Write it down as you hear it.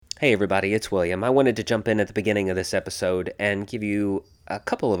Hey everybody, it's William. I wanted to jump in at the beginning of this episode and give you a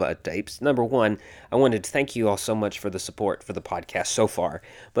couple of updates. Number one, I wanted to thank you all so much for the support for the podcast so far.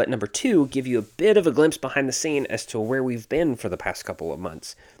 But number two, give you a bit of a glimpse behind the scene as to where we've been for the past couple of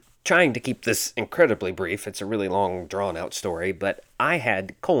months. Trying to keep this incredibly brief, it's a really long, drawn-out story, but I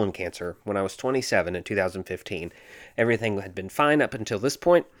had colon cancer when I was 27 in 2015. Everything had been fine up until this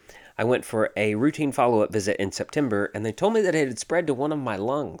point. I went for a routine follow-up visit in September, and they told me that it had spread to one of my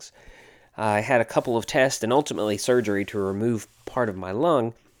lungs. I had a couple of tests and ultimately surgery to remove part of my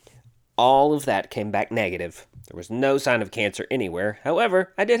lung. All of that came back negative. There was no sign of cancer anywhere.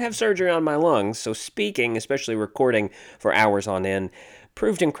 However, I did have surgery on my lungs, so speaking, especially recording for hours on end,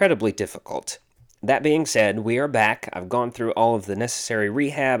 proved incredibly difficult. That being said, we are back. I've gone through all of the necessary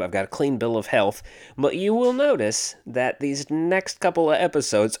rehab. I've got a clean bill of health. But you will notice that these next couple of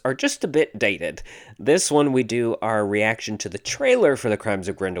episodes are just a bit dated. This one, we do our reaction to the trailer for the Crimes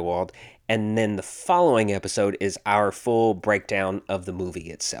of Grindelwald. And then the following episode is our full breakdown of the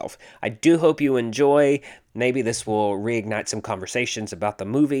movie itself. I do hope you enjoy. Maybe this will reignite some conversations about the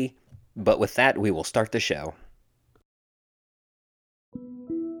movie. But with that, we will start the show.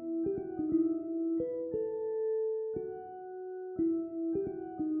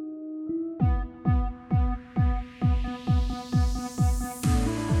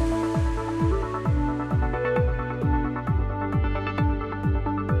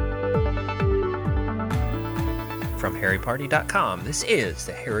 From HarryParty.com, this is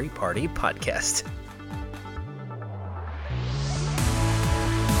the Harry Party Podcast.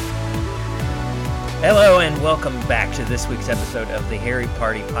 Hello and welcome back to this week's episode of the Harry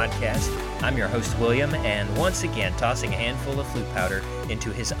Party Podcast. I'm your host, William, and once again tossing a handful of flute powder into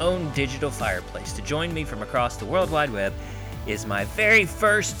his own digital fireplace. To join me from across the World Wide Web is my very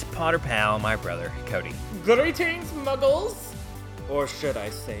first Potter pal, my brother, Cody. Greetings, muggles! Or should I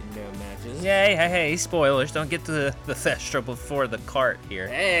say no matches? Hey, spoilers. Don't get to the thestral before the cart here.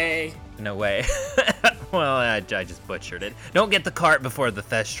 Hey! No way. Well, I just butchered it. Don't get the cart before the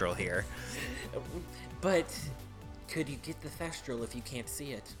thestral here. But could you get the thestral if you can't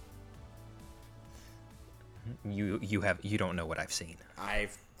see it? You don't know what I've seen.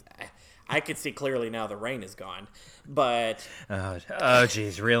 I can see clearly now the rain is gone, but... Oh,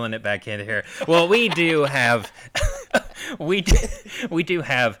 geez, reeling it back into here. Well, we do have... we do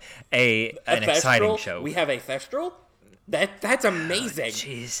have an exciting show. We have a thestral? That's amazing.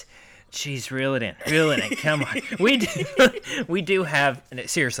 Jeez, reel it in. Come on. We do have,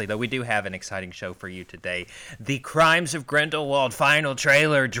 seriously though, we do have an exciting show for you today. The Crimes of Grindelwald final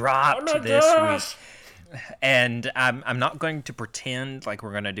trailer dropped this week. And I'm not going to pretend like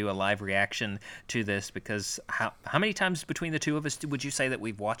we're going to do a live reaction to this because how many times between the two of us would you say that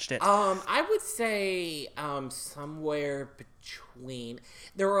we've watched it? I would say somewhere between.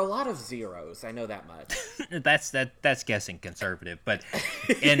 There were a lot of zeros. I know that much. That's guessing conservative. But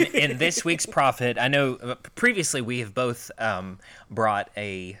in this week's Prophet, I know previously we have both brought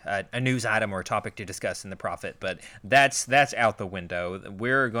a news item or a topic to discuss in the Prophet, but that's out the window.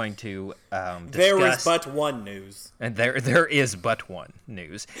 We're going to discuss. There is but one news. And there is but one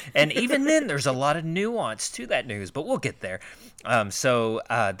news. And even then, there's a lot of nuance to that news, but we'll get there. So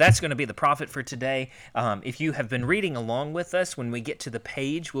that's going to be the Prophet for today. If you have been reading along with us, when we get to the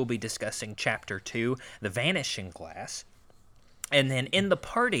page, we'll be discussing Chapter 2, The Vanishing Glass. And then in the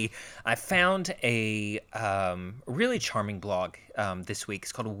party, I found a really charming blog this week.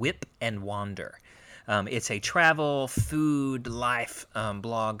 It's called Whip and Wander. It's a travel, food, life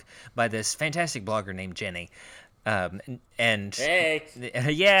blog by this fantastic blogger named Jenny. Hey.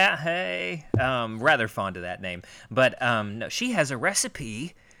 Yeah, hey. Rather fond of that name. But no, she has a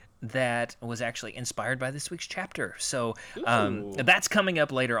recipe that was actually inspired by this week's chapter. So that's coming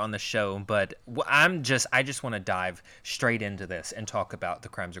up later on the show, but I just want to dive straight into this and talk about the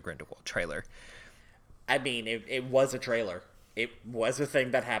Crimes of Grindelwald trailer. I mean, it was a trailer. It was a thing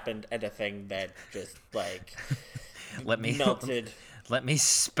that happened and a thing that just, like, melted. Let me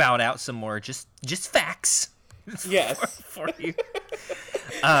spout out some more just facts. Yes. for you.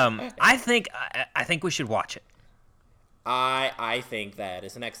 I think we should watch it. I think that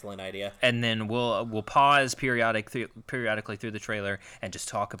is an excellent idea. And then we'll pause periodically through the trailer and just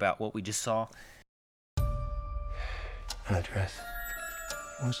talk about what we just saw. An address.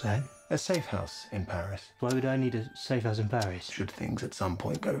 What's that? A safe house in Paris. Why would I need a safe house in Paris? Should things at some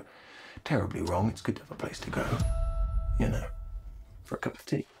point go terribly wrong, it's good to have a place to go. You know, for a cup of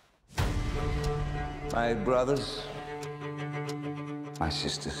tea. My brothers, my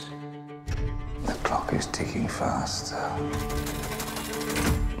sisters, the clock is ticking fast.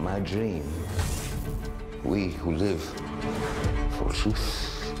 My dream, we who live for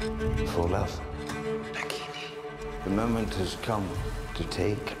truth For love. The moment has come to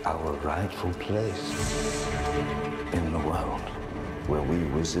take our rightful place in the world where we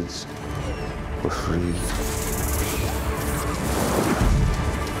wizards were free.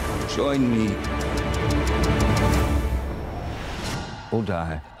 Join me or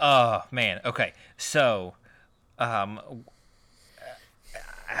die. Oh, man. Okay. So,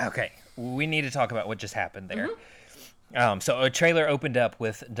 okay. We need to talk about what just happened there. So a trailer opened up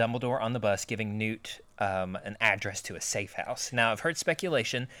with Dumbledore on the bus giving Newt an address to a safe house. Now, I've heard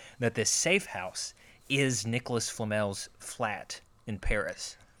speculation that this safe house is Nicholas Flamel's flat in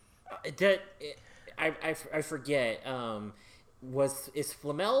Paris. I forget. Is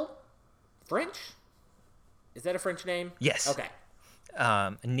Flamel French? Is that a French name? Yes. Okay.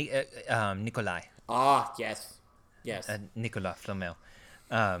 Nikolai. Ah, yes. Nicolas Flamel.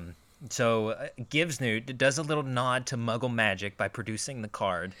 So gives Newt, does a little nod to Muggle magic by producing the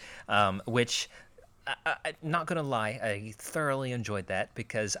card, which, not going to lie, I thoroughly enjoyed that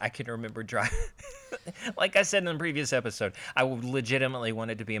because I can remember driving, like I said in the previous episode, I legitimately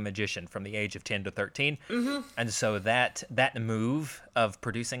wanted to be a magician from the age of 10 to 13. And so that move of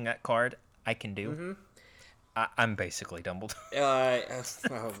producing that card, I can do. I'm basically Dumbledore.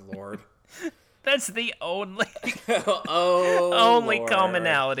 Oh, Lord. That's the only only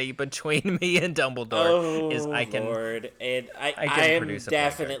commonality between me and Dumbledore is I can. Lord. And I am produce a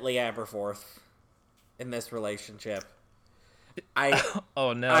definitely Aberforth in this relationship.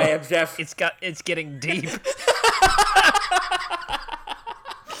 Oh no! I am It's getting deep.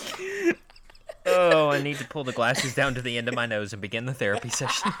 Oh, I need to pull the glasses down to the end of my nose and begin the therapy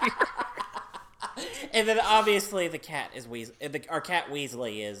session here. And then obviously the cat is our cat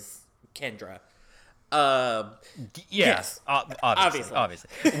Weasley is Kendra. Yes, obviously.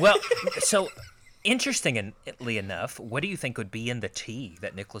 Well, so interestingly enough, what do you think would be in the tea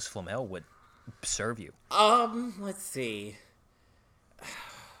that Nicholas Flamel would serve you? Let's see.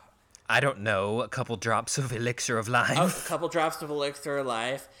 I don't know. A couple drops of elixir of life. A couple drops of elixir of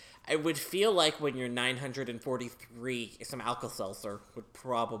life. I would feel like when you're 943, some Alka-Seltzer would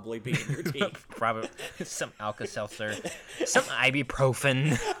probably be in your tea. Probably some Alka-Seltzer, some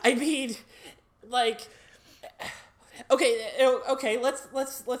ibuprofen. I mean, like, okay.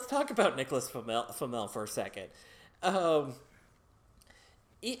 Let's talk about Nicholas Flamel for a second. I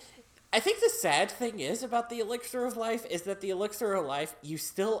think the sad thing is about the elixir of life is that the elixir of life, you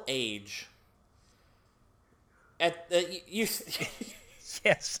still age.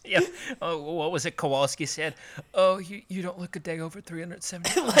 Yes, yeah. Oh, what was it Kowalski said? Oh, you don't look a day over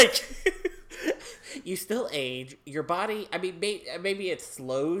 370. Like, you still age. Your body, I mean, maybe it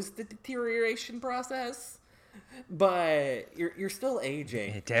slows the deterioration process, but you're still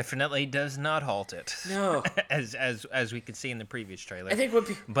aging. It definitely does not halt it. No. as we could see in the previous trailer. I think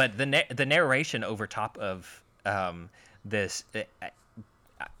But the narration over top of this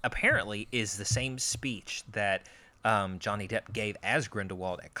apparently is the same speech that Johnny Depp gave as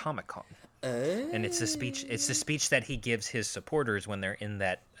Grindelwald at Comic-Con. And it's the speech that he gives his supporters when they're in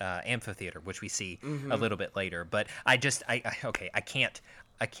that amphitheater, which we see a little bit later. But I can't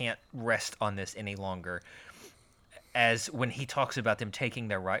rest on this any longer. As when he talks about them taking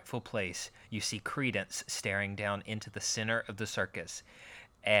their rightful place, you see Credence staring down into the center of the circus,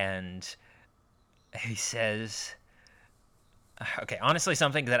 and he says, okay, honestly,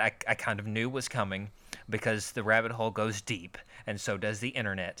 something that I kind of knew was coming, because the rabbit hole goes deep, and so does the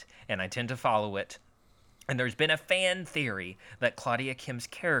internet, and I tend to follow it. And there's been a fan theory that Claudia Kim's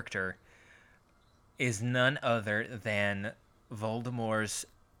character is none other than Voldemort's,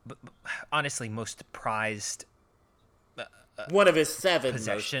 honestly, most prized one of his 7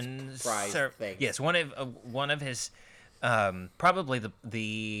 possessions. Most prized things. Yes, one of his, probably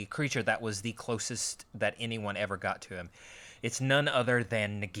the creature that was the closest that anyone ever got to him. It's none other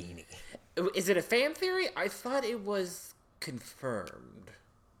than Nagini. Is it a fan theory? I thought it was confirmed.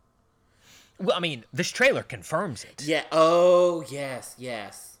 Well, I mean, this trailer confirms it. Yeah. Oh, yes.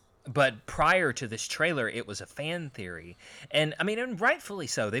 But prior to this trailer, it was a fan theory. And, I mean, and rightfully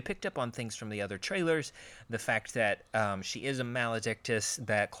so. They picked up on things from the other trailers. The fact that she is a maledictus,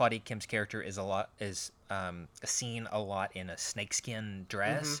 that Claudia Kim's character is seen a lot in a snakeskin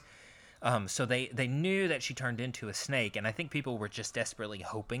dress. So they knew that she turned into a snake, and I think people were just desperately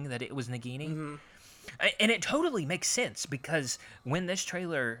hoping that it was Nagini. And it totally makes sense, because when this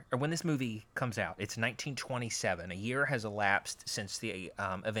movie comes out, it's 1927. A year has elapsed since the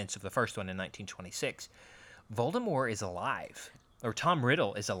events of the first one in 1926. Voldemort is alive, or Tom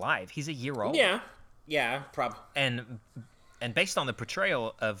Riddle is alive. He's a year old. Yeah, probably. And based on the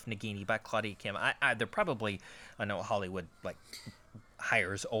portrayal of Nagini by Claudia Kim, they're probably, I know Hollywood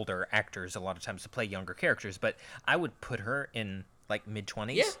hires older actors a lot of times to play younger characters, but I would put her in like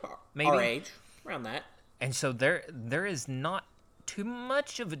mid-20s, Yeah, maybe. our age, around that. And so there is not too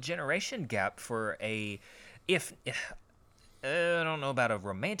much of a generation gap for if I don't know about a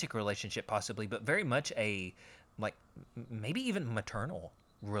romantic relationship possibly, but very much a like maybe even maternal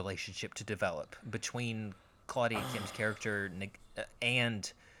relationship to develop between Claudia Kim's character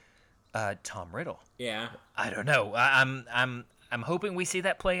and Tom Riddle. Yeah. I don't know. I'm hoping we see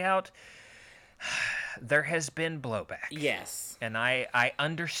that play out. There has been blowback. Yes. And I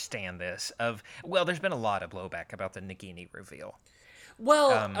understand this. There's been a lot of blowback about the Nagini reveal.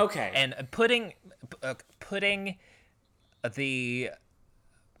 Well, okay. And putting the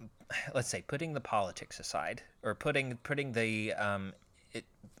let's say putting the politics aside, or putting the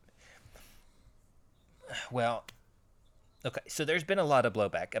okay. So there's been a lot of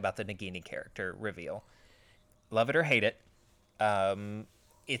blowback about the Nagini character reveal. Love it or hate it.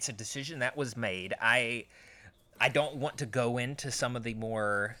 It's a decision that was made. I don't want to go into some of the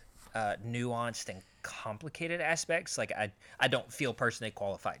more nuanced and complicated aspects. Like I don't feel personally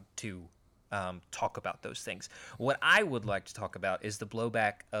qualified to talk about those things. What I would like to talk about is the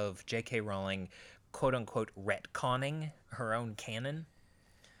blowback of J.K. Rowling, quote unquote, retconning her own canon.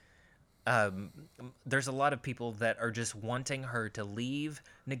 There's a lot of people that are just wanting her to leave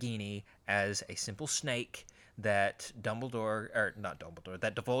Nagini as a simple snake that that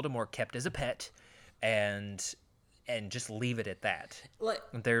Voldemort kept as a pet, and just leave it at that.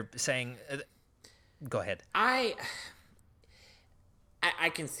 They're saying, go ahead. I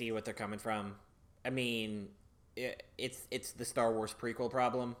can see what they're coming from. I mean, it's the Star Wars prequel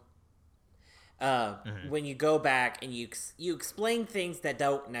problem. When you go back and you explain things that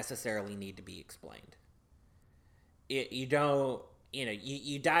don't necessarily need to be explained. You don't,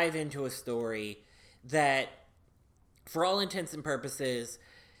 you dive into a story that, for all intents and purposes,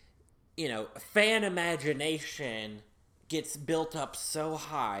 fan imagination gets built up so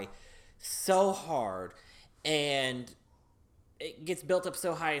high, so hard, and it gets built up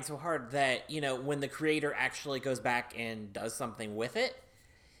so high and so hard that, when the creator actually goes back and does something with it,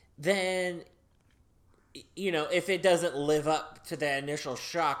 then, if it doesn't live up to that initial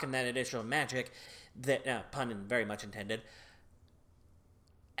shock and that initial magic, that, pun very much intended,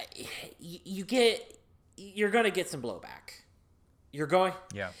 you're going to get some blowback. You're going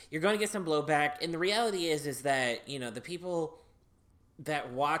to get some blowback. And the reality is that, the people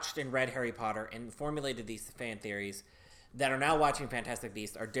that watched and read Harry Potter and formulated these fan theories that are now watching Fantastic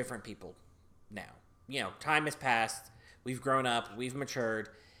Beasts are different people now. Time has passed. We've grown up. We've matured.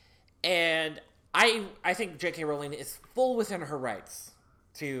 And I think J.K. Rowling is full within her rights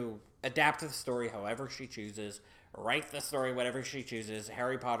to adapt the story however she chooses, write the story whatever she chooses.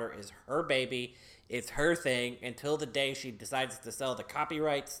 Harry Potter is her baby. It's her thing until the day she decides to sell the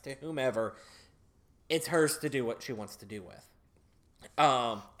copyrights to whomever. It's hers to do what she wants to do with.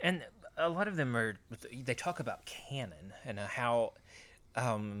 And a lot of them they talk about canon and how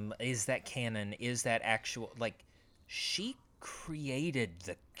is that canon? Is that actual, like, she created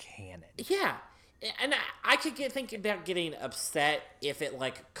the canon. Yeah. And I could think about getting upset if it,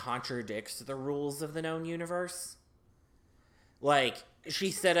 contradicts the rules of the known universe. Like,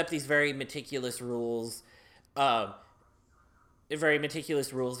 she set up these very meticulous rules about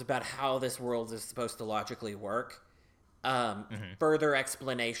how this world is supposed to logically work. Further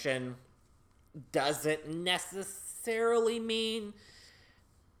explanation doesn't necessarily mean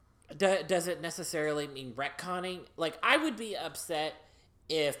retconning. Like, I would be upset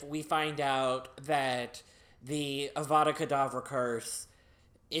if we find out that the Avada Kedavra curse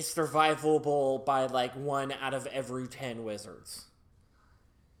is survivable by 1 out of every 10 wizards.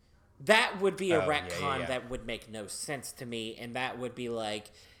 That would be a retcon that would make no sense to me, and that would be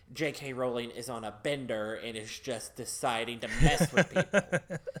like J.K. Rowling is on a bender and is just deciding to mess with people.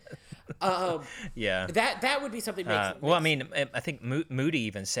 That would be something. I think Moody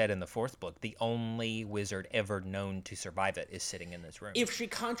even said in the 4th book, the only wizard ever known to survive it is sitting in this room. If she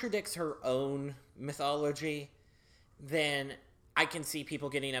contradicts her own mythology, then I can see people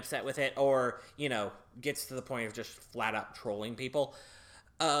getting upset with it, or gets to the point of just flat out trolling people.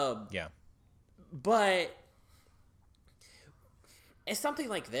 But it's something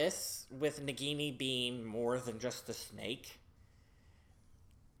like this, with Nagini being more than just a snake.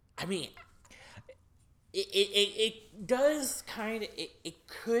 I mean, it does kind of, it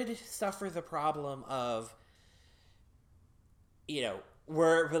could suffer the problem of,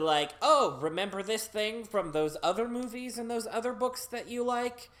 we're like, oh, remember this thing from those other movies and those other books that you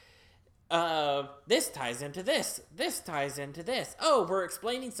like? This ties into this. This ties into this. Oh, we're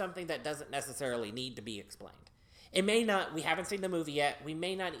explaining something that doesn't necessarily need to be explained. It may not, we haven't seen the movie yet. We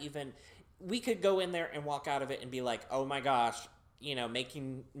may not even, we could go in there and walk out of it and be like, oh my gosh, you know,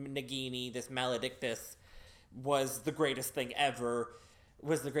 making Nagini, this Maledictus, was the greatest thing ever.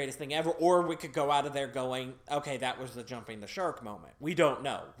 Or we could go out of there going, okay, that was the jumping the shark moment. We don't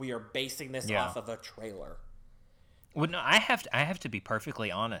know. We are basing this off of a trailer. Well, no, I have to be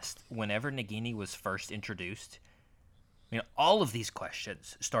perfectly honest. Whenever Nagini was first introduced, all of these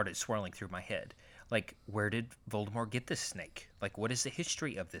questions started swirling through my head. Like, where did Voldemort get this snake? Like, what is the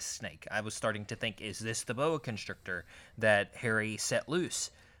history of this snake? I was starting to think, is this the boa constrictor that Harry set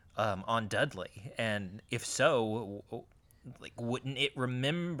loose on Dudley? And if so, like, wouldn't it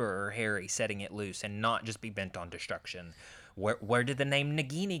remember Harry setting it loose and not just be bent on destruction? Where did the name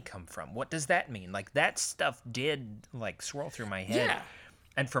Nagini come from? What does that mean? Like, that stuff did, like, swirl through my head. Yeah.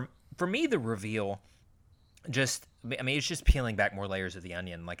 And for me, the reveal it's just peeling back more layers of the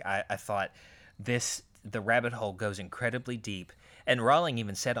onion. Like, I thought the rabbit hole goes incredibly deep. And Rowling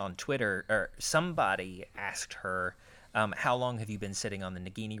even said on Twitter, or somebody asked her, how long have you been sitting on the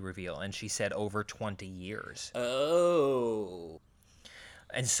Nagini reveal? And she said over 20 years. Oh.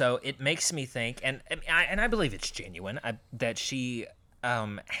 And so it makes me think, and I believe it's genuine, that she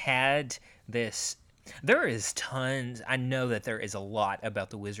had this. There is tons. I know that there is a lot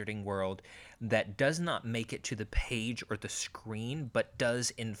about the wizarding world that does not make it to the page or the screen, but does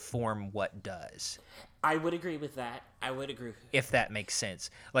inform what does. I would agree with that. If that makes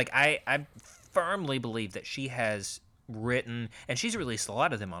sense. Like, I firmly believe that she has written, and she's released a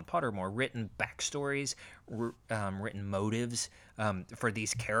lot of them on Pottermore, written backstories, written motives for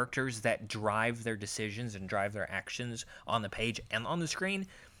these characters that drive their decisions and drive their actions on the page and on the screen,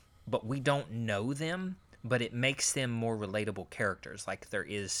 but we don't know them, but it makes them more relatable characters. Like, there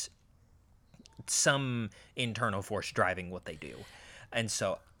is some internal force driving what they do. And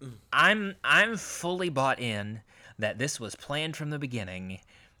so I'm fully bought in that this was planned from the beginning.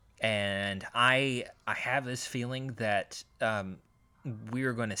 And I have this feeling that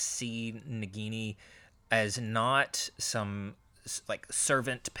we're going to see Nagini as not some like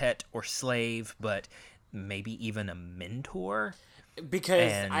servant, pet, or slave, but maybe even a mentor.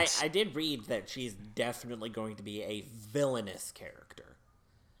 Because I did read that she's definitely going to be a villainous character.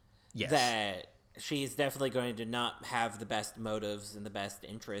 Yes. That she's definitely going to not have the best motives and the best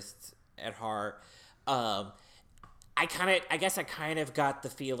interests at heart. I guess I kind of got the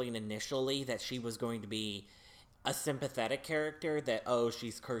feeling initially that she was going to be a sympathetic character, that,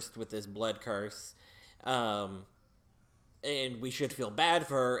 she's cursed with this blood curse, and we should feel bad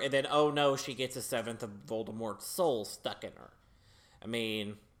for her, and then, no, she gets a seventh of Voldemort's soul stuck in her. I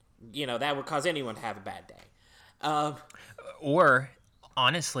mean, that would cause anyone to have a bad day. Or,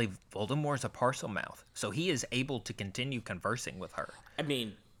 honestly, Voldemort's a parcel mouth, so he is able to continue conversing with her. I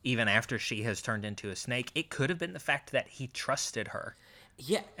mean, even after she has turned into a snake, it could have been the fact that he trusted her.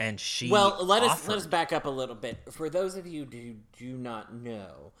 Yeah. And she let us back up a little bit. For those of you who do not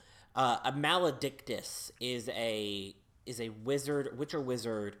know, a Maledictus is a witcher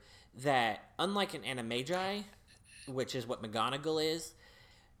wizard that, unlike an Animagi, which is what McGonagall is,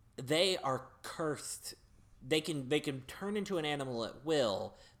 they are cursed. They can turn into an animal at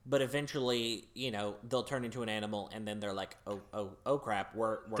will, but eventually, they'll turn into an animal, and then they're like, oh crap,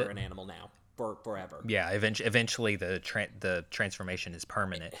 we're an animal now forever. Yeah, eventually the transformation is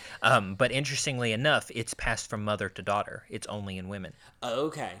permanent. But interestingly enough, it's passed from mother to daughter. It's only in women.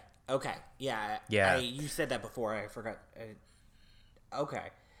 Okay, yeah. You said that before. I forgot. Okay.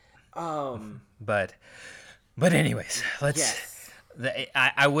 But anyways, let's. Yes.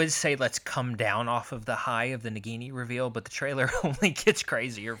 I would say let's come down off of the high of the Nagini reveal, but the trailer only gets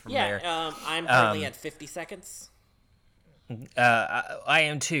crazier from there. Yeah, I'm currently at 50 seconds. I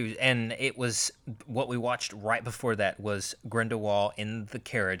am too, and it was what we watched right before that was Grindelwald in the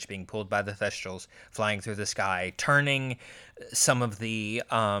carriage being pulled by the thestrals, flying through the sky, turning some of the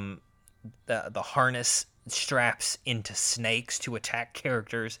harness straps into snakes to attack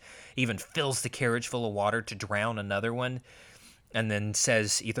characters, even fills the carriage full of water to drown another one. And then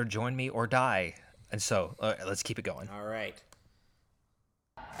says, either join me or die. And so, let's keep it going. All right.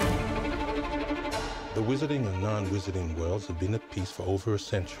 The wizarding and non-wizarding worlds have been at peace for over a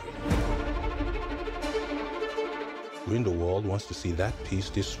century. Grindelwald wants to see that peace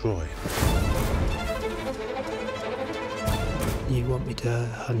destroyed. You want me to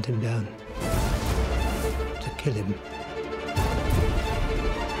hunt him down? To kill him?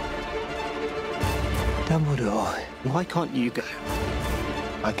 Dumbledore, why can't you go?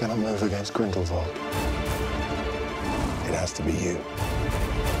 I cannot move against Grindelwald. It has to be you.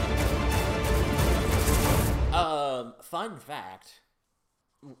 Fun fact.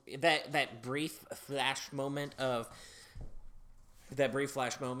 that brief flash moment of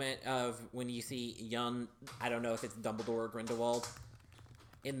when you see young, I don't know if it's Dumbledore or Grindelwald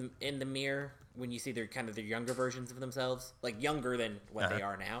in the mirror, when you see their kind of their younger versions of themselves, like younger than what they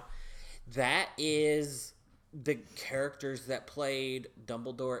are now. That is the characters that played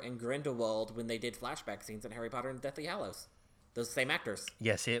Dumbledore and Grindelwald when they did flashback scenes in Harry Potter and Deathly Hallows. Those same actors.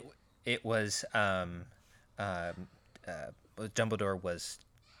 Yes, it was Dumbledore was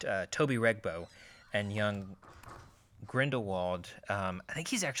Toby Regbo, and young Grindelwald. I think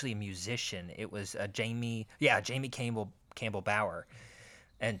he's actually a musician. It was Jamie Campbell Bower,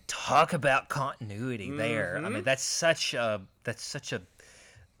 and talk about continuity there. I mean, that's such a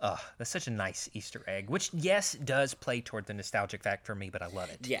nice Easter egg, which yes does play toward the nostalgic factor for me, but I love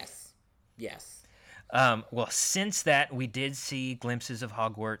it. Yes. Well, since that, we did see glimpses of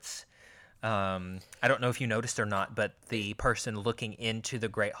Hogwarts. I don't know if you noticed or not, but the person looking into the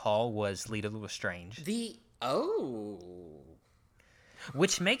Great Hall was Lita Lestrange.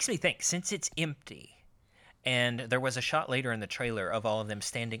 Which makes me think, since it's empty, and there was a shot later in the trailer of all of them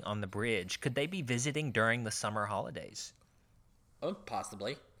standing on the bridge, could they be visiting during the summer holidays? Oh,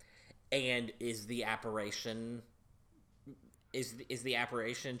 possibly. And is the apparition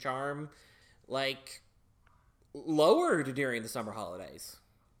charm like lowered during the summer holidays?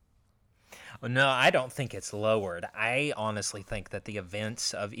 No, I don't think it's lowered. I honestly think that the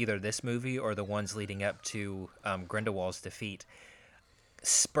events of either this movie or the ones leading up to Grindelwald's defeat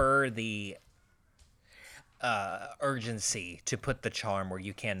spur the urgency to put the charm where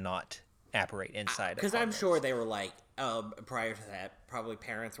you cannot apparate inside. Because I'm sure they were like, prior to that, probably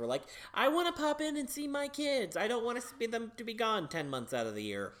parents were like, I want to pop in and see my kids. I don't want to see them to be gone 10 months out of the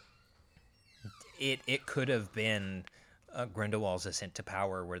year. It could have been Grindelwald's ascent to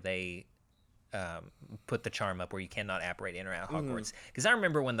power, where they put the charm up where you cannot apparate in or out of Hogwarts. Because I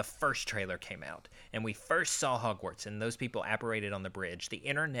remember when the first trailer came out and we first saw Hogwarts and those people apparated on the bridge, the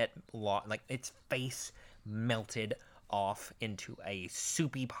internet, its face melted off into a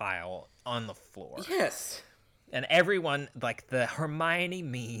soupy pile on the floor. Yes. And everyone, like the Hermione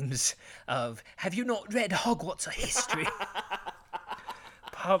memes of, have you not read Hogwarts: A History?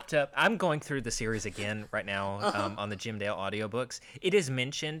 Popped up. I'm going through the series again right now on the Jim Dale audiobooks. It is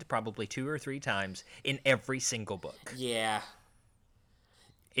mentioned probably 2 or 3 times in every single book. Yeah.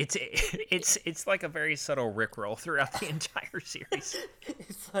 It's like a very subtle rickroll throughout the entire series.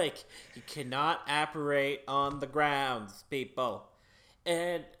 It's like, you cannot apparate on the grounds, people.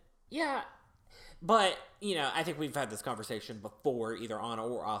 And yeah, but I think we've had this conversation before, either on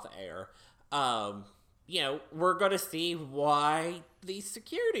or off air. We're going to see why these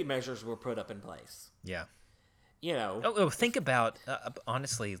security measures were put up in place. Yeah. Think about,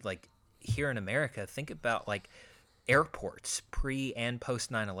 honestly, like here in America, think about like airports pre and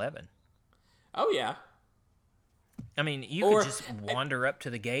post 9/11. Oh, yeah. I mean, you could just wander up to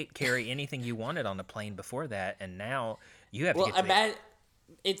the gate, carry anything you wanted on the plane before that, and now you have to get to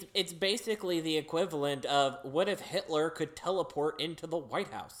It's basically the equivalent of, what if Hitler could teleport into the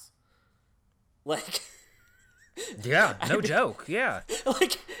White House? Like... Yeah, joke, yeah.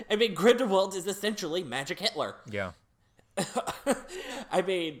 Grindelwald is essentially Magic Hitler. Yeah. I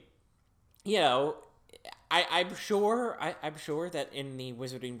mean, I'm sure that in the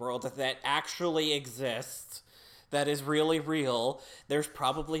wizarding world that actually exists, that is really real, there's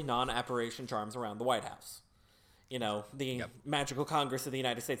probably non-apparition charms around the White House. The Magical Congress of the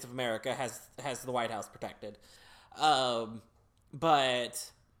United States of America has the White House protected.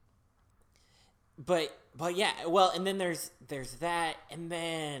 But yeah, well, and then there's that, and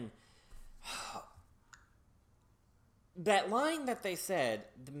then that line that they said,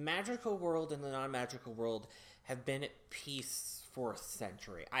 the magical world and the non-magical world have been at peace for a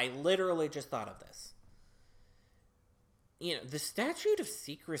century. I literally just thought of this. The statute of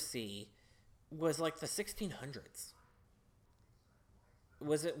secrecy was like the 1600s.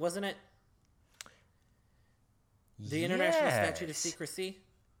 Wasn't it? The International Statute of Secrecy?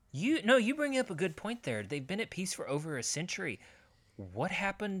 You bring up a good point there. They've been at peace for over a century. What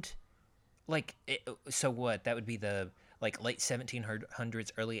happened? So what? That would be the late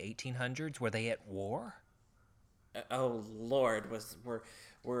 1700s, early 1800s. Were they at war? Oh Lord,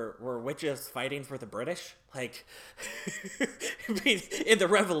 were witches fighting for the British? I mean, in the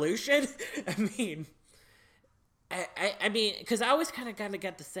Revolution? I mean, because I always kind of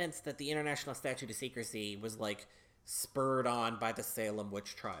got the sense that the International Statute of Secrecy was spurred on by the Salem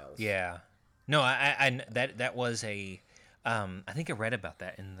witch trials. Yeah. No, I that was a I think I read about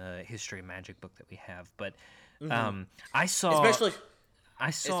that in the History of Magic book that we have, but I saw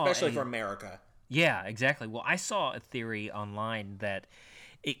especially for America. Yeah, exactly. Well, I saw a theory online that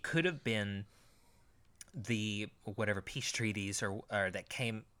it could have been the whatever peace treaties or that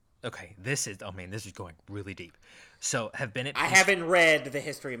came. Okay, this is going really deep. So have been at peace. I haven't read The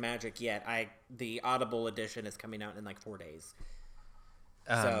History of Magic yet. The Audible edition is coming out in like 4 days.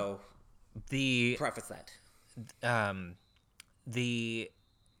 So preface that. They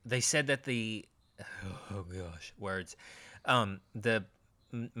said that the the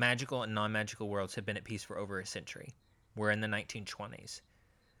magical and non-magical worlds have been at peace for over a century. We're in the 1920s.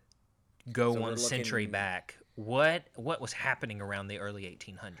 Go one century back. What was happening around the early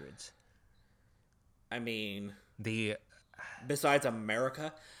 1800s? I mean, besides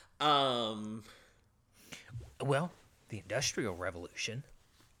America, well, the Industrial Revolution.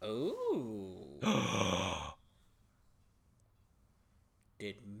 Oh.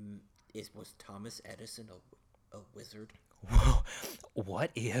 Was Thomas Edison a wizard? Well, what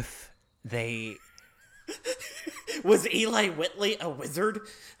if they... Was Eli Whitley a wizard?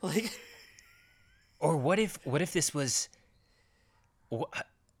 Like... Or what if this was...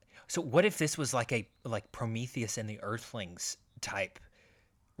 So what if this was like Prometheus and the Earthlings type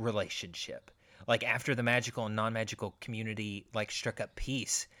relationship? Like after the magical and non-magical community like struck up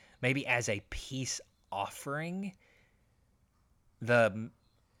peace, maybe as a peace offering, the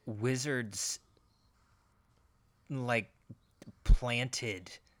wizards like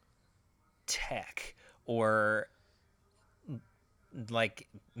planted tech, or like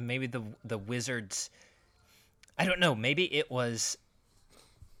maybe the wizards, I don't know, maybe it was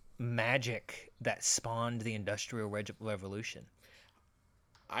magic that spawned the Industrial Revolution.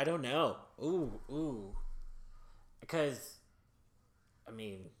 I don't know. Ooh. Because, I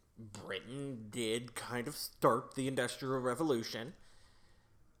mean, Britain did kind of start the Industrial Revolution.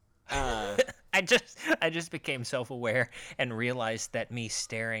 I just became self-aware and realized that me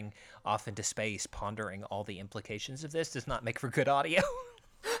staring off into space, pondering all the implications of this, does not make for good audio.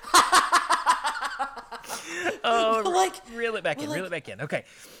 Oh, like, reel it back in. Okay.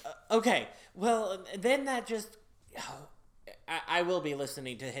 Okay. Well, then that just... I will be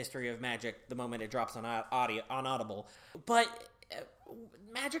listening to History of Magic the moment it drops on Audible. But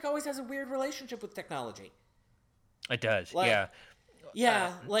magic always has a weird relationship with technology. It does, like, yeah.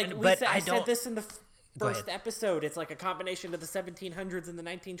 Yeah, I said this in the first episode. It's like a combination of the 1700s and the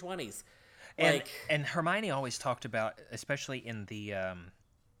 1920s. And Hermione always talked about, especially in the...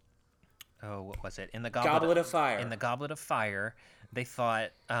 what was it? In the Goblet of Fire. In the Goblet of Fire, they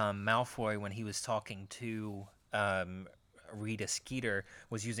thought Malfoy, when he was talking to Rita Skeeter,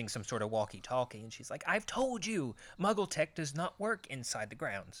 was using some sort of walkie-talkie, and she's like, "I've told you, Muggle tech does not work inside the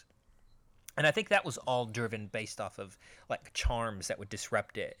grounds." And I think that was all driven based off of like charms that would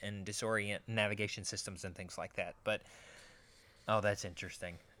disrupt it and disorient navigation systems and things like that. But that's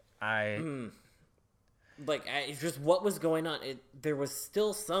interesting. Just what was going on. There was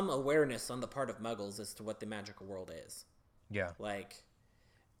still some awareness on the part of Muggles as to what the magical world is. Yeah. Like,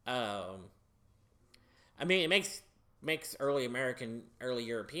 I mean, it makes early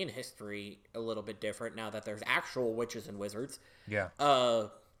European history a little bit different now that there's actual witches and wizards. Yeah.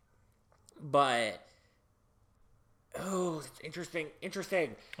 But it's interesting.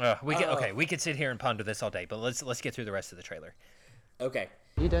 We could sit here and ponder this all day, but let's get through the rest of the trailer. Okay.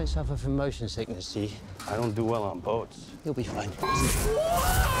 You don't suffer from motion sickness, do you? I don't do well on boats. You'll be fine.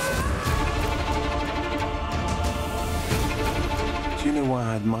 Do you know why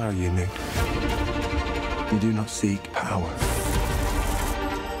I admire you, Newt? You do not seek power.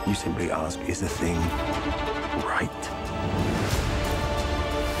 You simply ask, is the thing right?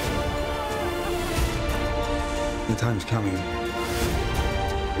 The time's coming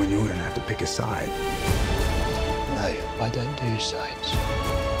when you're going to have to pick a side. No, I don't do sides.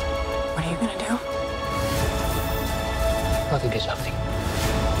 What are you going to do? I think it's something.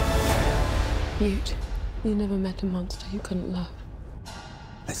 Newt, you never met a monster you couldn't love.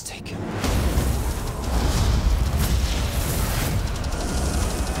 Let's take him.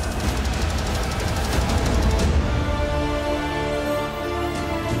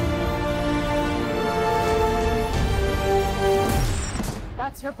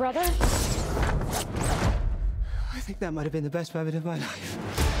 That's your brother? I think that might have been the best moment of my life.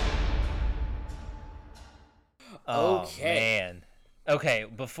 Oh, Okay. man. Okay,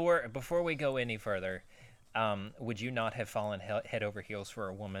 before we go any further, would you not have fallen head over heels for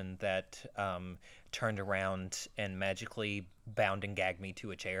a woman that turned around and magically bound and gagged me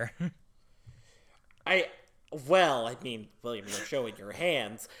to a chair? William, you're showing your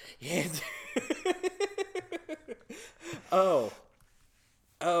hands. Yes.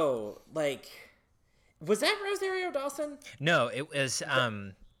 Was that Rosario Dawson? No, it was Zoe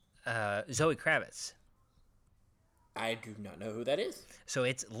Kravitz. I do not know who that is. So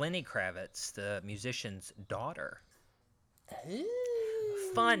it's Lenny Kravitz, the musician's daughter. Ooh.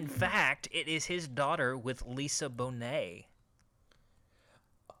 Fun fact, it is his daughter with Lisa Bonet.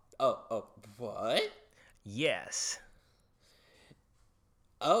 Oh, what? Yes.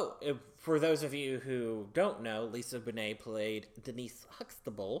 Oh, for those of you who don't know, Lisa Bonet played Denise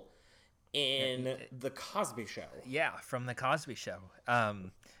Huxtable in The Cosby Show. Yeah, from The Cosby Show.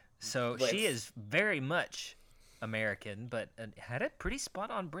 So she is very much American, but had a pretty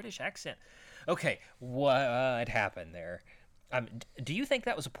spot-on British accent. Okay, what happened there? Do you think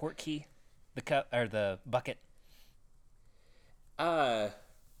that was a port key? The cup or the bucket? It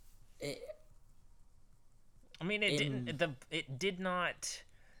did not,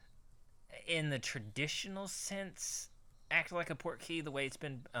 in the traditional sense, act like a port key the way it's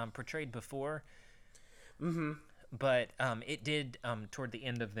been portrayed before. Mm-hmm. But it did, toward the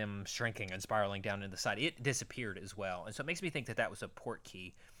end of them shrinking and spiraling down into the side, it disappeared as well. And so it makes me think that was a port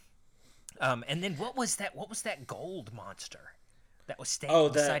key. And then what was that? What was that gold monster that was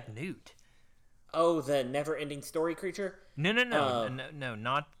standing beside Newt? Oh, the never-ending story creature? No,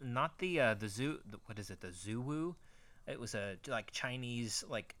 not the zoo. What is it? The Zuwu? It was a Chinese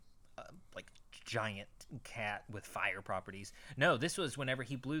giant cat with fire properties. No, this was whenever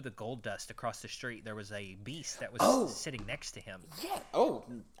he blew the gold dust across the street. There was a beast that was sitting next to him. Yeah. Oh.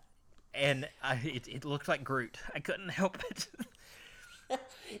 And it looked like Groot. I couldn't help it.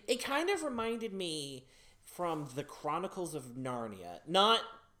 It kind of reminded me from the Chronicles of Narnia.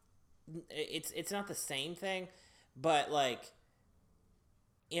 It's not the same thing, but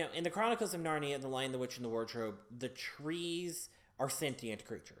in the Chronicles of Narnia, The Lion, the Witch, and the Wardrobe, the trees are sentient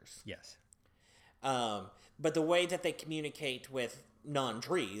creatures. Yes. But the way that they communicate with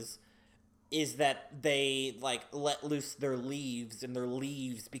non-trees is that they let loose their leaves, and their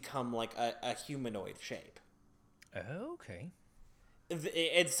leaves become a humanoid shape. Okay.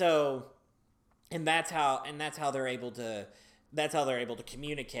 And that's how they're able to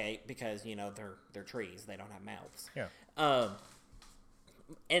communicate, because they're trees, they don't have mouths. Yeah.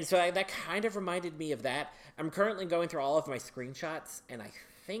 And so that kind of reminded me of that. I'm currently going through all of my screenshots, and I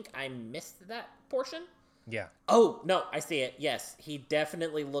think I missed that portion. Yeah. Oh, no, I see it. Yes, he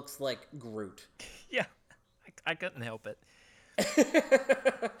definitely looks like Groot. Yeah, I couldn't help it.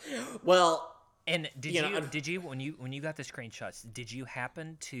 Well, and did you when you got the screenshots, did you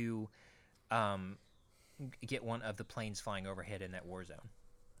happen to get one of the planes flying overhead in that war zone?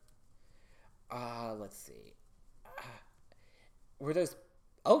 Let's see. Were those?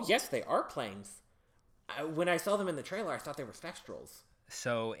 Oh, yes, they are planes. When I saw them in the trailer, I thought they were thestrals.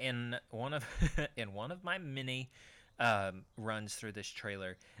 So in one of my many runs through this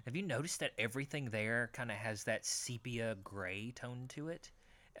trailer, have you noticed that everything there kind of has that sepia gray tone to it?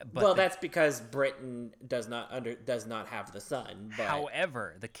 But that's because Britain does not have the sun. But...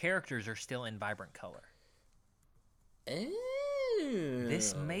 However, the characters are still in vibrant color. Ooh.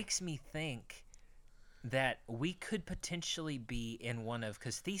 This makes me think that we could potentially be in one of,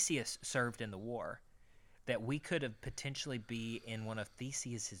 because Theseus served in the war, that we could have potentially be in one of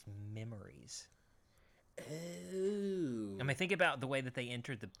Theseus's memories. Ooh. I mean, think about the way that they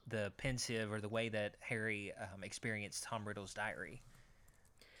entered the pensive, or the way that Harry experienced Tom Riddle's diary.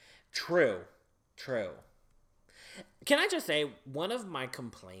 True. Can I just say, one of my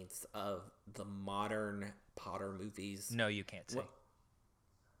complaints of the modern Potter movies... No, you can't say.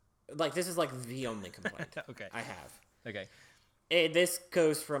 This is the only complaint okay. I have. Okay. This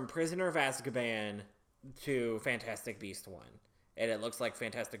goes from Prisoner of Azkaban to Fantastic Beasts 1. And it looks like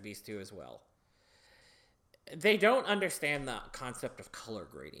Fantastic Beasts 2 as well. They don't understand the concept of color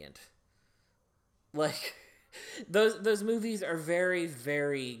gradient. Those movies are very,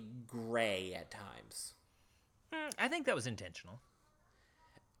 very gray at times. I think that was intentional.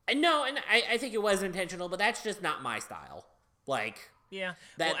 No, and I think it was intentional, but that's just not my style. Yeah.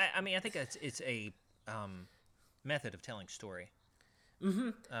 Well, I think it's a method of telling story. Mm-hmm.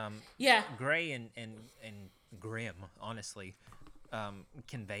 Yeah. Gray and grim, honestly,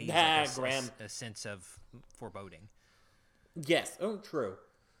 conveys a sense of foreboding. Yes. Oh, true.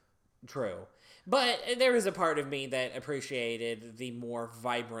 But there was a part of me that appreciated the more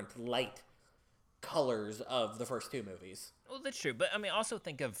vibrant light colors of the first two movies. Well, that's true. But I mean, also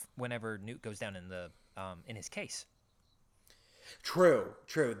think of whenever Newt goes down in his case. True.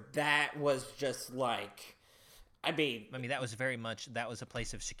 That was just I mean, that was a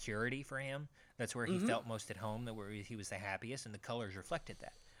place of security for him. That's where he felt most at home, where he was the happiest, and the colors reflected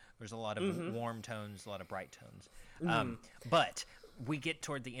that. There's a lot of warm tones, a lot of bright tones. But we get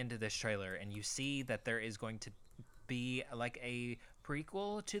toward the end of this trailer, and you see that there is going to be a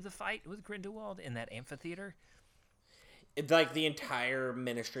prequel to the fight with Grindelwald in that amphitheater. like the entire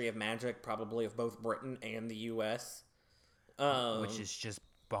Ministry of Magic, probably of both Britain and the U.S. Which is just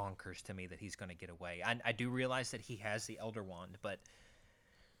bonkers to me that he's going to get away. I do realize that he has the Elder Wand, but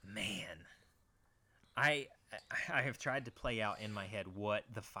man, I have tried to play out in my head what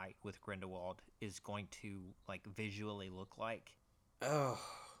the fight with Grindelwald is going to like visually look like. Oh,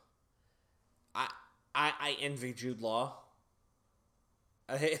 I envy Jude Law.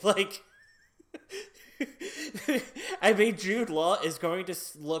 I mean, Jude Law is going to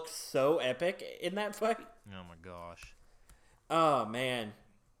look so epic in that fight. Oh my gosh. Oh man.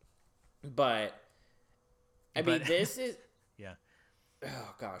 But I mean, this is yeah.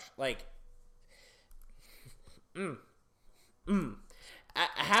 Oh gosh, like,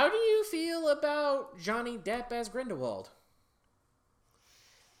 how do you feel about Johnny Depp as Grindelwald?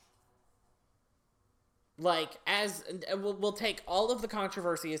 Like, we'll take all of the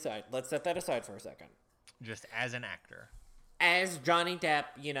controversy aside. Let's set that aside for a second. Just as an actor. As Johnny Depp,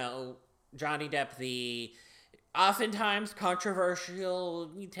 Johnny Depp, the oftentimes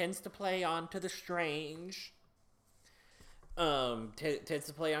controversial, he tends to play onto the strange. Tends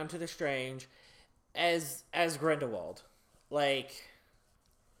to play onto the strange as Grindelwald. Like,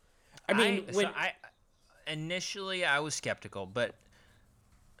 I mean, initially I was skeptical, but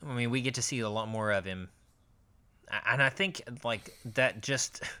I mean, we get to see a lot more of him. And I think, like, that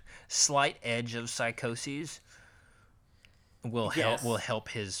just slight edge of psychosis will help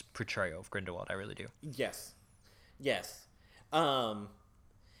his portrayal of Grindelwald. I really do. Yes. Yeah.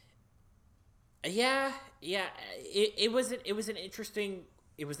 It was an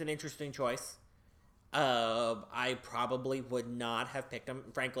interesting choice. I probably would not have picked him.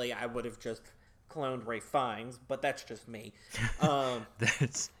 Frankly, I would have just cloned Ralph Fiennes, but that's just me.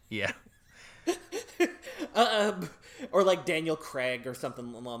 Yeah. Or like Daniel Craig or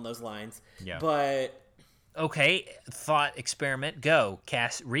something along those lines. Yeah. But okay, thought experiment. Go.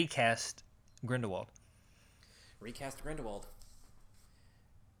 Recast Grindelwald. Recast Grindelwald.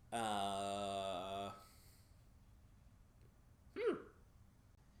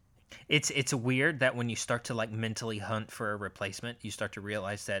 It's weird that when you start to like mentally hunt for a replacement, you start to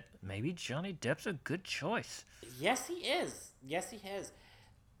realize that maybe Johnny Depp's a good choice. Yes, he is.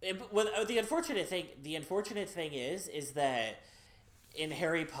 Well, the unfortunate thing is that in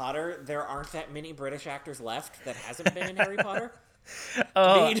Harry Potter there aren't that many British actors left that hasn't been in Harry Potter.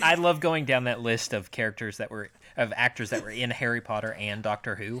 I love going down that list of actors that were in Harry Potter and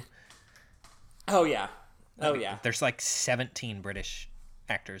Doctor Who. Oh yeah. There's like 17 British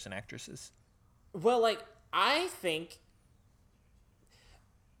actors and actresses. Well, like, I think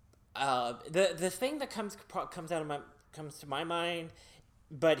the thing that comes to my mind,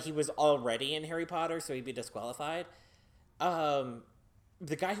 but he was already in Harry Potter, so he'd be disqualified. The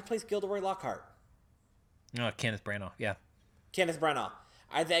guy who plays Gilderoy Lockhart. Oh, Kenneth Branagh, yeah. Kenneth Branagh.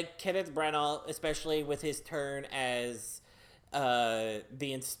 I think Kenneth Branagh, especially with his turn as the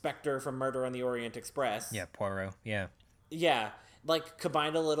inspector from Murder on the Orient Express. Yeah, Poirot. Yeah. Yeah, like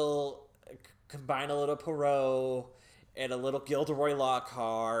combine a little Poirot and a little Gilderoy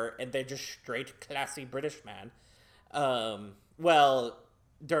Lockhart, and then just straight classy British man. Well,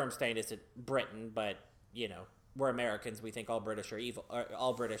 Durmstrang is Britain, but we're Americans. We think all British are evil.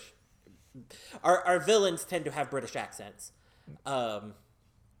 All British. Our villains tend to have British accents.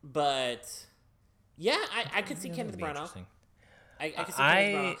 But yeah, I could see Kenneth Branagh. I could see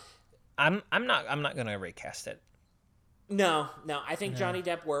Kenneth Branagh. I'm not gonna recast it. No. I think Johnny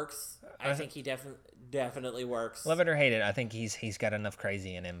Depp works. I think he definitely works. Love it or hate it, I think he's got enough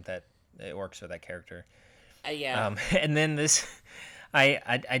crazy in him that it works for that character. Yeah. And then this,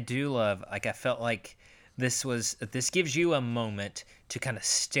 I do love. Like, I felt like this gives you a moment to kind of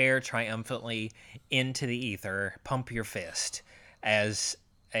stare triumphantly into the ether, pump your fist as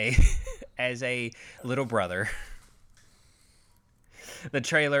a little brother. The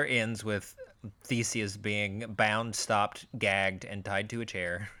trailer ends with Theseus being bound, stopped, gagged, and tied to a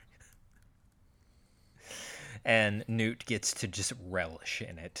chair. And Newt gets to just relish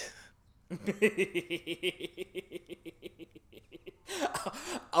in it.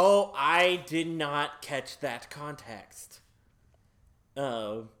 Oh, I did not catch that context.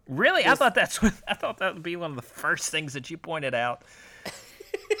 Oh, really? I thought that would be one of the first things that you pointed out.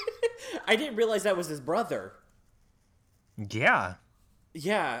 I didn't realize that was his brother. Yeah.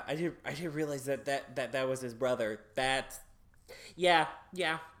 Yeah, I didn't realize that was his brother. Yeah.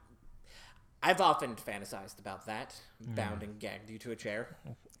 I've often fantasized about that, bound and gagged you to a chair.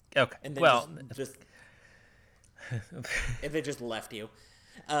 Okay. And then and they just left you.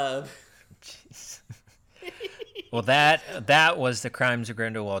 Jeez. Well, that was the Crimes of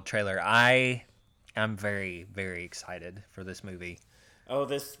Grindelwald trailer. I I'm very, very excited for this movie. Oh,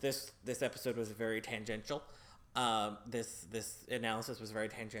 this episode was very tangential. This analysis was very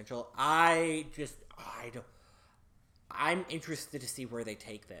tangential. I'm interested to see where they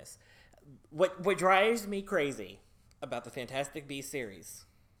take this. What drives me crazy about the Fantastic Beasts series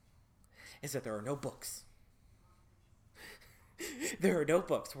is that there are no books. There are no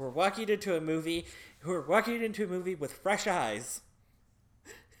books. We're walking into a movie with fresh eyes.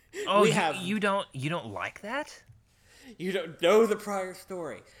 Oh, you don't like that? You don't know the prior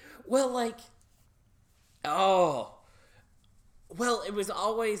story. Well, it was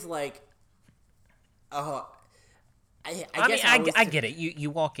always like, I get it. You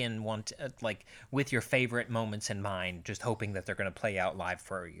walk in with your favorite moments in mind, just hoping that they're going to play out live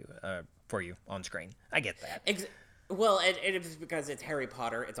for you on screen. I get that. Well, and it's because it's Harry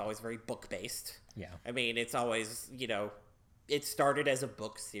Potter. It's always very book based. Yeah. I mean, it's always it started as a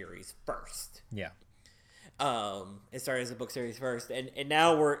book series first. Yeah. It started as a book series first, and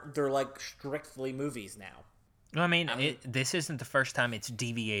now they're like strictly movies now. I mean, this isn't the first time it's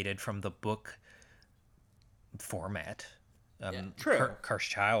deviated from the book format. True. Cursed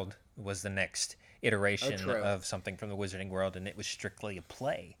Child was the next iteration of something from the Wizarding World, and it was strictly a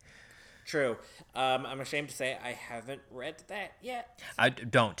play. True. I'm ashamed to say I haven't read that yet. I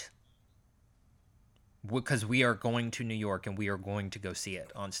don't. Because we are going to New York, and we are going to go see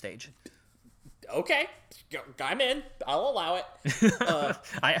it on stage. Okay. I'm in. I'll allow it.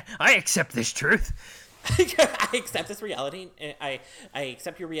 I accept this truth. I accept this reality. I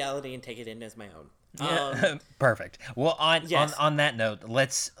accept your reality and take it in as my own. Perfect. Well, yes. on that note,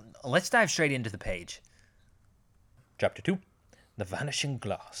 let's dive straight into the page. Chapter 2, The Vanishing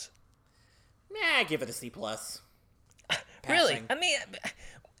Glass. Give it a C+. Really? I mean,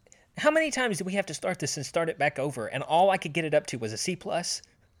 how many times do we have to start this and start it back over? And all I could get it up to was a C+.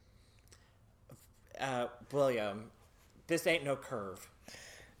 William, this ain't no curve.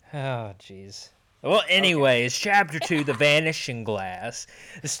 Oh, jeez. Well, anyways, Chapter 2, The Vanishing Glass.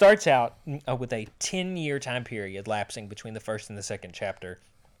 It starts out with a 10-year time period lapsing between the first and the second chapter.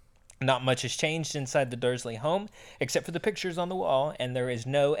 Not much has changed inside the Dursley home, except for the pictures on the wall, and there is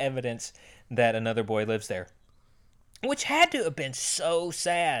no evidence that another boy lives there. Which had to have been so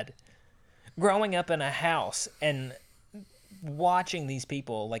sad. Growing up in a house and watching these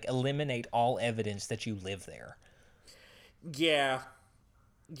people, eliminate all evidence that you live there. Yeah.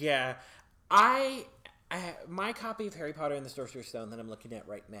 My copy of Harry Potter and the Sorcerer's Stone that I'm looking at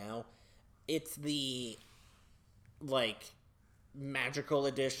right now, it's the, magical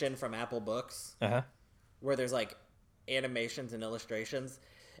edition from Apple Books. Uh-huh. Where there's, animations and illustrations.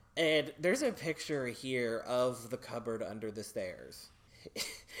 And there's a picture here of the cupboard under the stairs.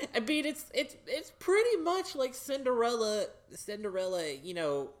 I mean, it's pretty much like Cinderella,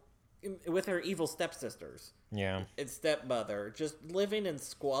 with her evil stepsisters. Yeah. And stepmother, just living in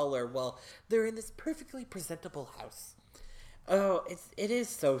squalor while they're in this perfectly presentable house. Oh, it is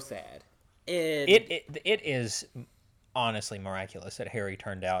so sad. It is honestly miraculous that Harry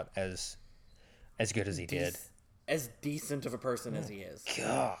turned out as good as he did. As decent of a person as he is.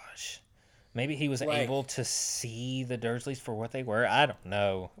 Gosh. Maybe he was able to see the Dursleys for what they were. I don't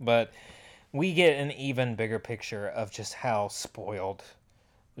know. But we get an even bigger picture of just how spoiled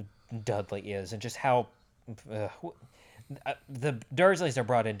Dudley is and just how the Dursleys are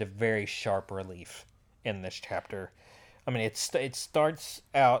brought into very sharp relief in this chapter. I mean, it starts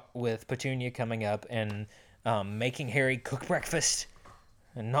out with Petunia coming up and making Harry cook breakfast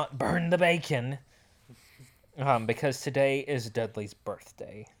and not burn the bacon because today is Dudley's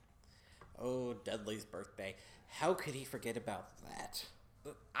birthday. Oh, Dudley's birthday. How could he forget about that?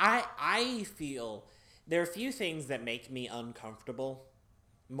 I feel there are a few things that make me uncomfortable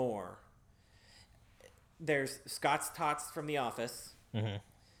more. There's Scott's Tots from The Office. Mm-hmm.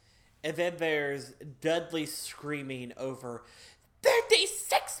 And then there's Dudley screaming over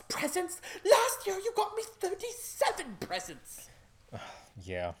 36 presents! Last year you got me 37 presents!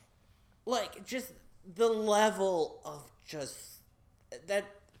 Yeah. Just the level of just that.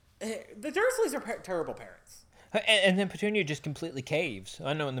 The Dursleys are terrible parents. And then Petunia just completely caves.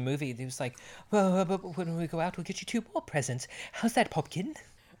 I know in the movie, he was like, well, but when we go out, we'll get you 2 more presents. How's that, Popkin?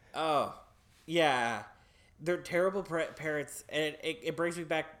 Oh, yeah. They're terrible parents. And it brings me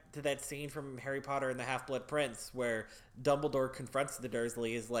back to that scene from Harry Potter and the Half-Blood Prince where Dumbledore confronts the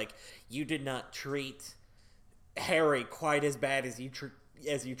Dursleys like, you did not treat Harry quite as bad as you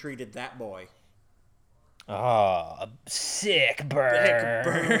treated that boy. Oh, sick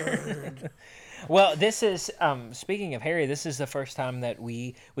burn. Well, this is, speaking of Harry, this is the first time that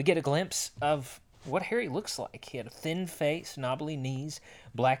we get a glimpse of what Harry looks like. He had a thin face, knobbly knees,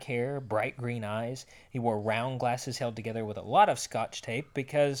 black hair, bright green eyes. He wore round glasses held together with a lot of Scotch tape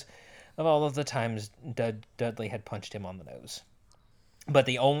because of all of the times Dudley had punched him on the nose. But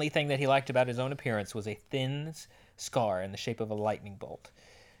the only thing that he liked about his own appearance was a thin scar in the shape of a lightning bolt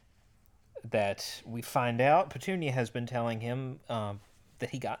that we find out Petunia has been telling him that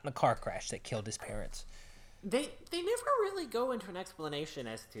he got in a car crash that killed his parents. They never really go into an explanation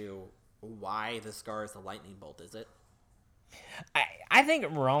as to why the scar is a lightning bolt, is it? I think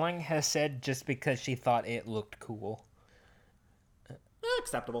Rowling has said just because she thought it looked cool.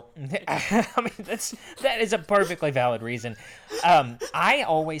 Acceptable. I mean, that is a perfectly valid reason. I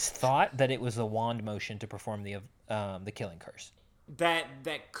always thought that it was the wand motion to perform the killing curse. That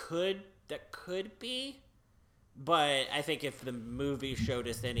could be, but I think if the movie showed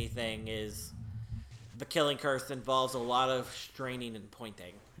us anything, is the killing curse involves a lot of straining and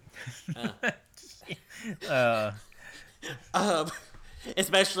pointing.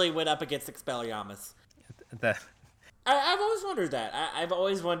 Especially when up against Expelliarmus. I've always wondered that. I've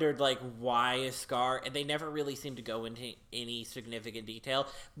always wondered, like, why a scar, and they never really seem to go into any significant detail,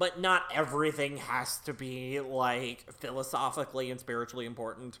 but not everything has to be, like, philosophically and spiritually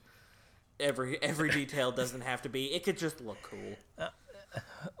important. Every detail doesn't have to be. It could just look cool.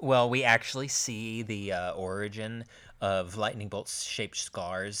 Well, we actually see the origin of lightning bolt-shaped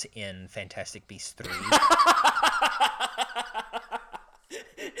scars in Fantastic Beasts 3.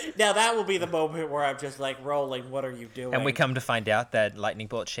 Now that will be the moment where I'm just like, Rowling, what are you doing? And we come to find out that lightning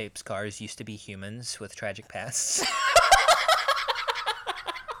bolt-shaped scars used to be humans with tragic pasts.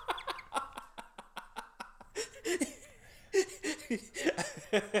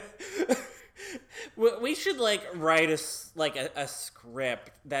 We should like write a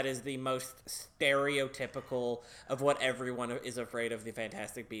script that is the most stereotypical of what everyone is afraid of the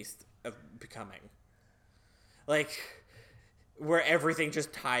Fantastic Beast of becoming. Like, where everything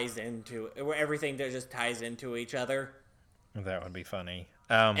just ties into each other. That would be funny.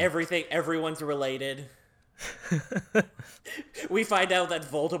 Everyone's related. We find out that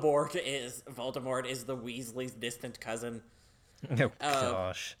Voldemort is the Weasley's distant cousin. Oh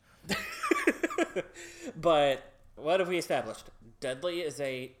gosh. But what have we established? Dudley is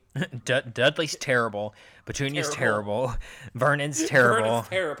a... Dudley's terrible. Petunia's terrible. Vernon's terrible.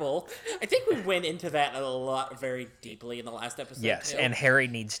 I think we went into that a lot very deeply in the last episode. Yes, too. And Harry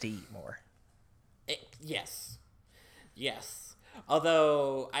needs to eat more. Yes.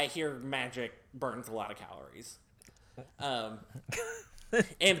 Although I hear magic burns a lot of calories.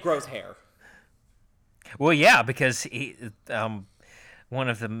 And grows hair. Well, yeah, because he... one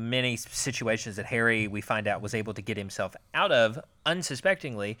of the many situations that Harry, we find out, was able to get himself out of,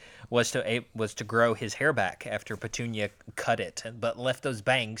 unsuspectingly, was to grow his hair back after Petunia cut it, but left those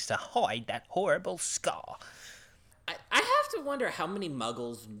bangs to hide that horrible scar. I have to wonder how many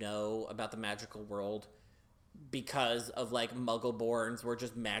Muggles know about the magical world because of, like, Muggle-borns where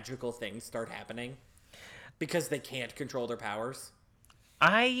just magical things start happening because they can't control their powers.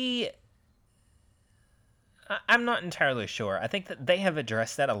 I'm not entirely sure. I think that they have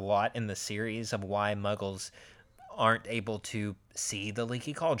addressed that a lot in the series of why Muggles aren't able to see the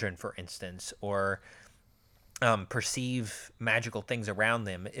Leaky Cauldron, for instance, or perceive magical things around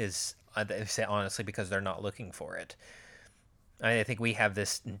them is, they say, honestly, because they're not looking for it. I think we have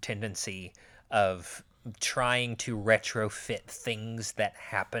this tendency of trying to retrofit things that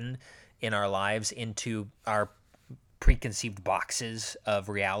happen in our lives into our preconceived boxes of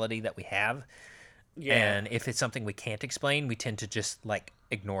reality that we have. Yeah. And if it's something we can't explain, we tend to just, like,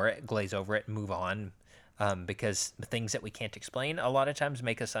 ignore it, glaze over it, and move on. Because the things that we can't explain a lot of times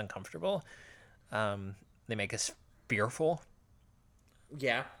make us uncomfortable. They make us fearful.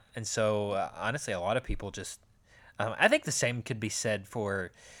 Yeah. And so, honestly, a lot of people just... I think the same could be said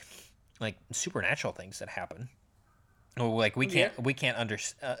for, like, supernatural things that happen. Well, like, we can't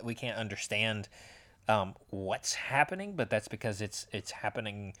understand what's happening, but that's because it's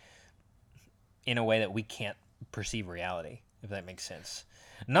happening in a way that we can't perceive reality, if that makes sense.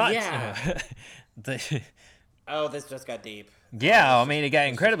 Oh, this just got deep. Yeah, I mean, it got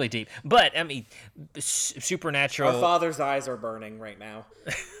incredibly deep. But, I mean, supernatural... Our father's eyes are burning right now.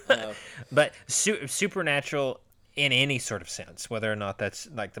 But supernatural in any sort of sense, whether or not that's,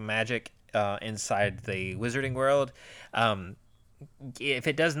 like, the magic inside the wizarding world, if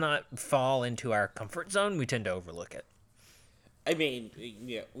it does not fall into our comfort zone, we tend to overlook it. I mean,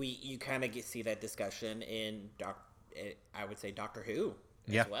 you kind of see that discussion in I would say Doctor Who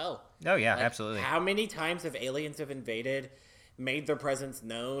as well. Oh yeah, like, absolutely. How many times have aliens invaded made their presence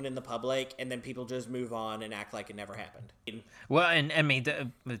known in the public, and then people just move on and act like it never happened. Well, and I mean,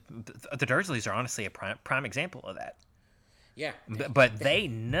 the Dursleys are honestly a prime example of that. Yeah. But they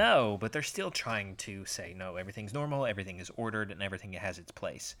know, but they're still trying to say, no, everything's normal, everything is ordered, and everything has its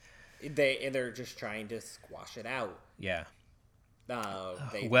place. They're just trying to squash it out. Yeah.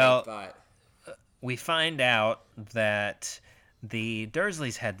 They thought... we find out that the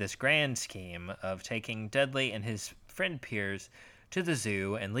Dursleys had this grand scheme of taking Dudley and his friend Piers to the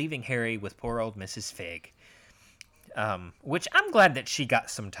zoo and leaving Harry with poor old Mrs. Figg. Which I'm glad that she got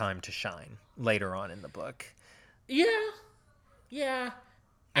some time to shine later on in the book. Yeah.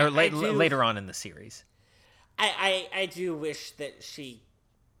 Or later on in the series. I do wish that she...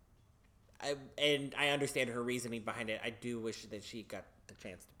 and I understand her reasoning behind it. I do wish that she got the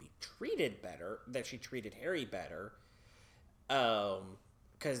chance to be treated better, that she treated Harry better.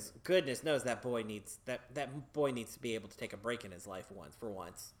 Because goodness knows that boy needs to be able to take a break in his life for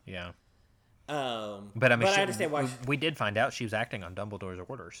once. Yeah. But I understand why we did find out she was acting on Dumbledore's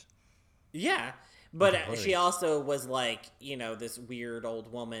orders. Yeah, but she also was like, this weird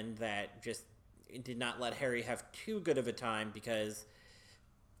old woman that just did not let Harry have too good of a time because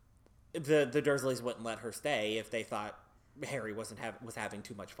the Dursleys wouldn't let her stay if they thought Harry was having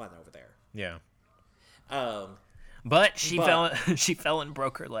too much fun over there. Yeah. But she fell and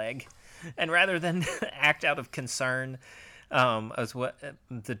broke her leg, and rather than act out of concern, as what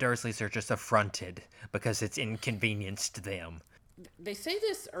the Dursleys are just affronted because it's inconvenienced them. They say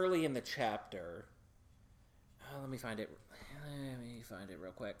this early in the chapter. Let me find it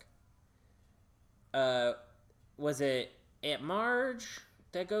real quick. Was it Aunt Marge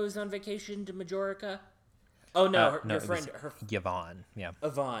that goes on vacation to Majorca? Oh no, her friend, Yvonne. Yeah,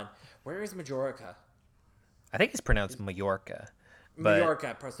 Yvonne. Where is Majorca? I think it's pronounced Majorca.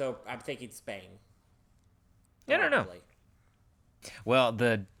 Majorca, so I'm thinking Spain. I don't know. Well,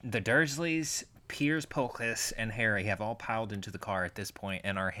 the Dursleys, Piers, Polkus, and Harry have all piled into the car at this point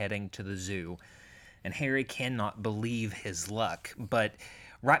and are heading to the zoo. And Harry cannot believe his luck. But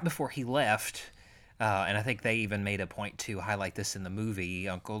right before he left, and I think they even made a point to highlight this in the movie,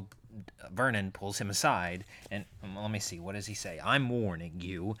 Uncle Vernon pulls him aside, and let me see, what does he say? I'm warning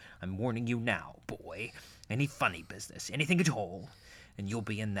you now, boy. Any funny business, anything at all, and you'll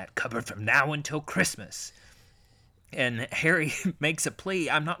be in that cupboard from now until Christmas. And Harry makes a plea,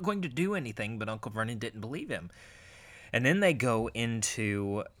 I'm not going to do anything, but Uncle Vernon didn't believe him. And then they go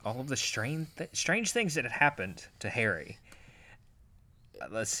into all of the strange things that had happened to Harry.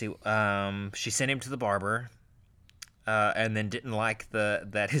 Let's see, she sent him to the barber, and then didn't like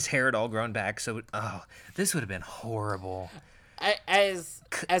that his hair had all grown back, so this would have been horrible. As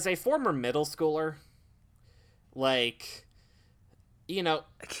a former middle schooler, could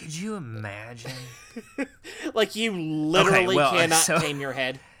you imagine? You literally cannot tame your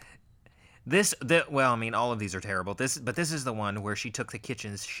head. All of these are terrible. This is the one where she took the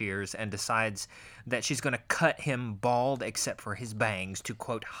kitchen shears and decides that she's going to cut him bald except for his bangs to,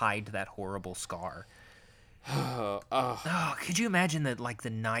 quote, hide that horrible scar. Could you imagine that, the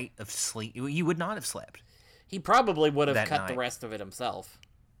night of sleep? You would not have slept. He probably would have cut night. The rest of it himself.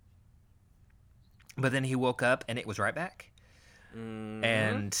 But then he woke up and it was right back. Mm-hmm.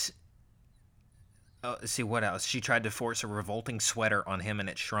 And see what else? She tried to force a revolting sweater on him and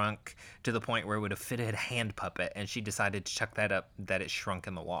it shrunk to the point where it would have fitted a hand puppet, and she decided to chuck that up that it shrunk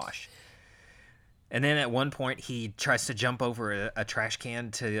in the wash. And then at one point he tries to jump over a trash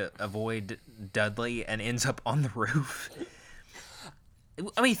can to avoid Dudley and ends up on the roof.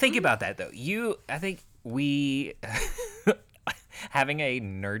 I mean, think about that though. I think we having a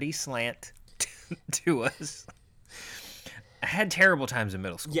nerdy slant to us. I had terrible times in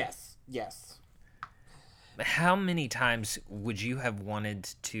middle school. Yes. How many times would you have wanted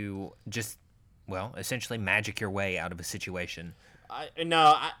to just, essentially magic your way out of a situation?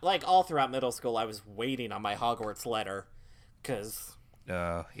 All throughout middle school, I was waiting on my Hogwarts letter, because.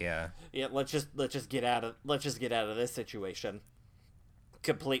 Yeah. Yeah, let's just get out of this situation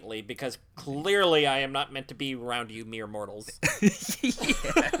completely, because clearly I am not meant to be around you mere mortals.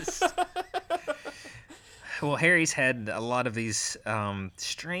 Yes. Well, Harry's had a lot of these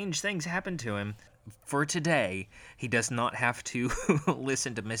strange things happen to him. For today, he does not have to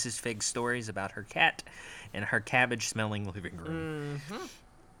listen to Mrs. Figg's stories about her cat and her cabbage-smelling living room. Mm-hmm.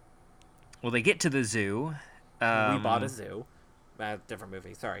 Well, they get to the zoo. We bought a zoo. Different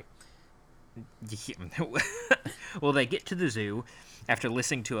movie, sorry. Well, they get to the zoo after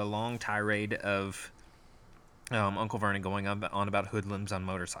listening to a long tirade of Uncle Vernon going on about hoodlums on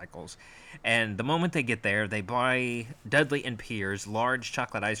motorcycles. And the moment they get there, they buy Dudley and Piers large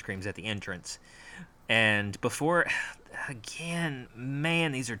chocolate ice creams at the entrance. And before, again,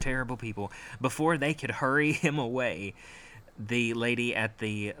 man, these are terrible people. Before they could hurry him away, the lady at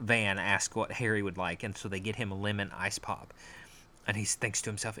the van asked what Harry would like, and so they get him a lemon ice pop. And he thinks to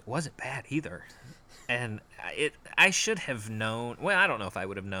himself, it wasn't bad either. And I should have known. Well, I don't know if I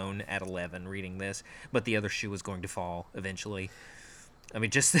would have known at 11 reading this, but the other shoe was going to fall eventually. I mean,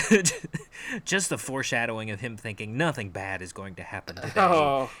 just the foreshadowing of him thinking nothing bad is going to happen today.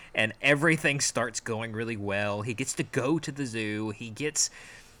 Oh. And everything starts going really well. He gets to go to the zoo. He gets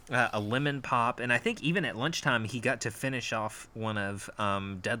a lemon pop. And I think even at lunchtime, he got to finish off one of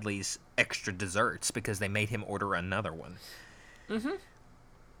Dudley's extra desserts because they made him order another one.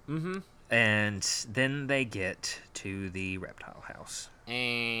 And then they get to the reptile house.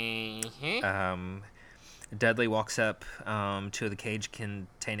 Dudley walks up to the cage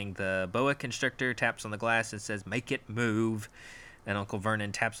containing the boa constrictor, taps on the glass, and says, "Make it move." And Uncle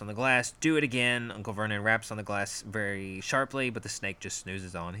Vernon taps on the glass. "Do it again." Uncle Vernon raps on the glass very sharply, but the snake just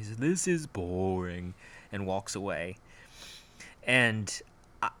snoozes on. He says, "This is boring," and walks away. And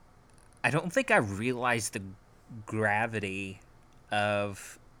I don't think I realized the gravity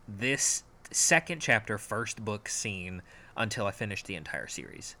of this second chapter, first book scene until I finished the entire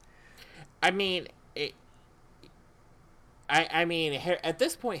series. I mean, at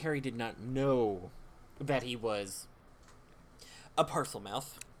this point, Harry did not know that he was a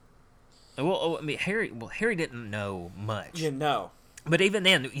Parselmouth. Well, I mean, Harry didn't know much. You know. But even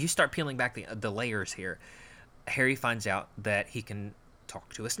then, you start peeling back the layers here. Harry finds out that he can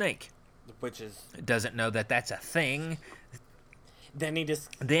talk to a snake. Which is... Doesn't know that that's a thing.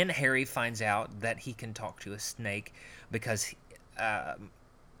 Then Harry finds out that he can talk to a snake because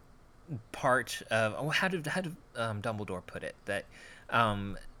part of how did Dumbledore put it that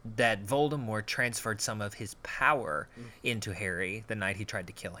Voldemort transferred some of his power into Harry the night he tried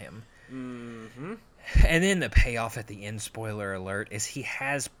to kill him. Mm-hmm. And then the payoff at the end, spoiler alert, is he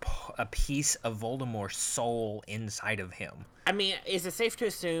has a piece of Voldemort's soul inside of him. I mean, is it safe to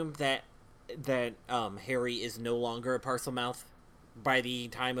assume that Harry is no longer a Parselmouth by the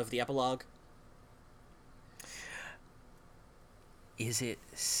time of the epilogue? Is it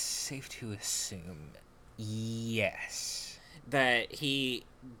safe to assume? Yes. That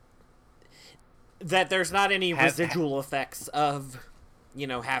there's not any residual effects of,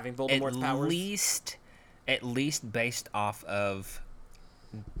 having Voldemort's powers? At least based off of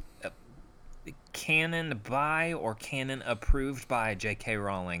canon by or canon approved by J.K.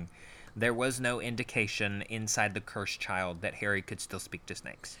 Rowling, there was no indication inside the cursed child that Harry could still speak to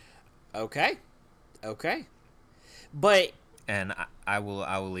snakes. Okay. But... And I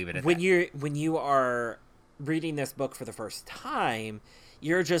will leave it at that. When you are reading this book for the first time,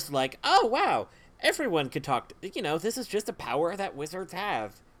 you're just like, oh, wow, everyone could talk. This is just a power that wizards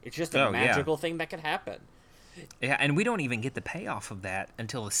have. It's just a magical thing that could happen. Yeah, and we don't even get the payoff of that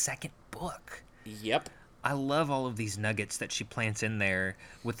until the second book. Yep. I love all of these nuggets that she plants in there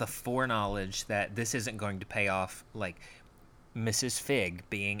with the foreknowledge that this isn't going to pay off, like Mrs. Fig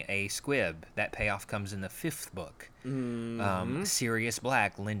being a squib. That payoff comes in the 5th book. Mm-hmm. Sirius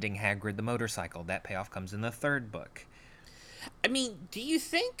Black lending Hagrid the motorcycle. That payoff comes in the 3rd book. I mean, do you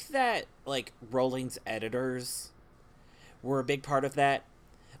think that, Rowling's editors were a big part of that?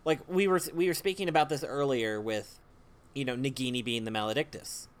 We were speaking about this earlier with, Nagini being the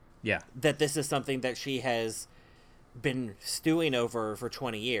Maledictus. Yeah. That this is something that she has been stewing over for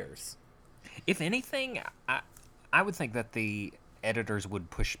 20 years. If anything, I would think that the editors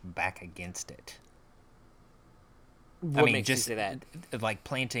would push back against it. What makes you say that? Like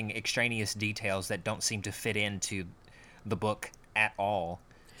planting extraneous details that don't seem to fit into the book at all.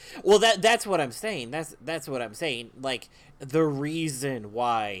 Well, that's what I'm saying. That's what I'm saying. The reason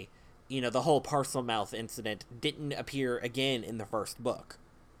why, the whole Parselmouth incident didn't appear again in the first book.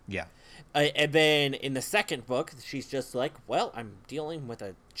 Yeah. And then in the second book, she's just like, well, I'm dealing with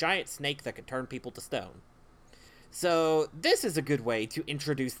a giant snake that could turn people to stone. So this is a good way to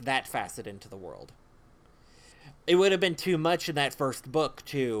introduce that facet into the world. It would have been too much in that first book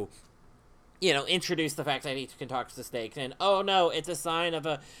to, introduce the fact that he can talk to the snake. And, oh no, it's a sign of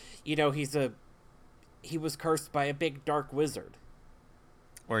he was cursed by a big dark wizard.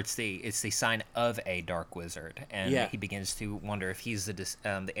 Or it's the sign of a dark wizard, and he begins to wonder if he's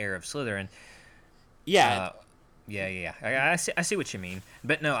the heir of Slytherin. Yeah, I see what you mean,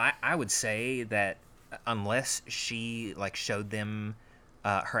 but no, I would say that unless she showed them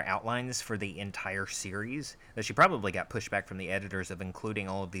her outlines for the entire series, that she probably got pushback from the editors of including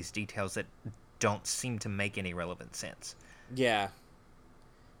all of these details that don't seem to make any relevant sense. Yeah.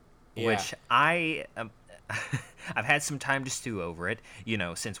 Which I I've had some time to stew over it,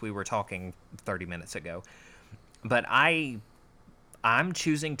 since we were talking 30 minutes ago. But I'm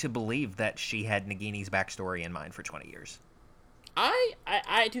choosing to believe that she had Nagini's backstory in mind for 20 years.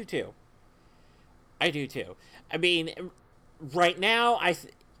 I do too. I do too. I mean, right now,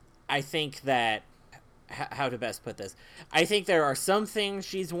 I think that, how to best put this, I think there are some things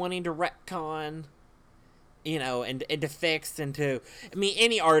she's wanting to retcon, and to fix,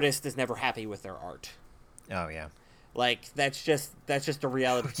 any artist is never happy with their art. Oh yeah. Like, that's just a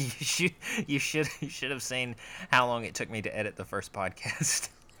reality. You should have seen how long it took me to edit the first podcast.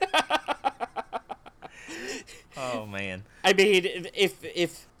 Oh man. I mean,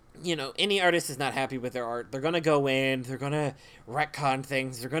 if any artist is not happy with their art, they're gonna go in, they're gonna retcon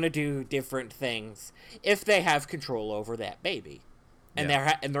things, they're gonna do different things if they have control over that baby, and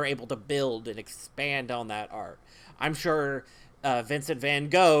they're able to build and expand on that art. I'm sure Vincent Van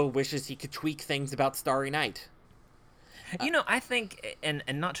Gogh wishes he could tweak things about Starry Night. I think, and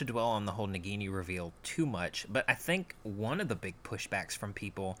not to dwell on the whole Nagini reveal too much, but I think one of the big pushbacks from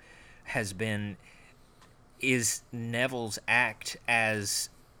people is Neville's act as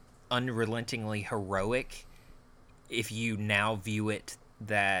unrelentingly heroic if you now view it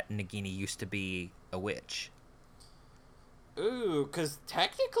that Nagini used to be a witch. Ooh, because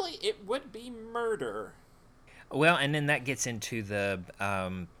technically it would be murder. Well, and then that gets into the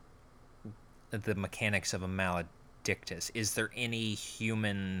mechanics of a maledictus. Is there any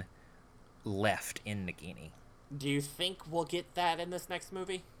human left in Nagini? Do you think we'll get that in this next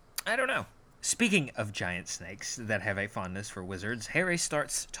movie? I don't know. Speaking of giant snakes that have a fondness for wizards, Harry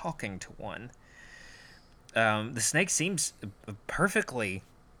starts talking to one. The snake seems perfectly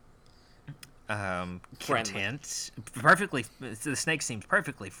content. The snake seems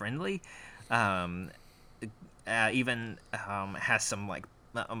perfectly friendly. Even has some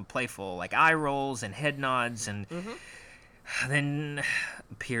playful eye rolls and head nods, and then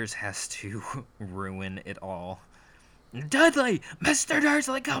Piers has to ruin it all. Dudley! Mr.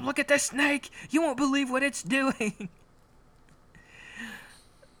 Dursley, come look at this snake! You won't believe what it's doing!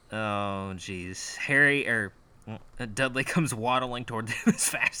 Oh, jeez. Dudley comes waddling toward them as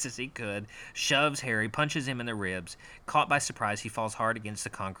fast as he could, shoves Harry, punches him in the ribs. Caught by surprise, he falls hard against the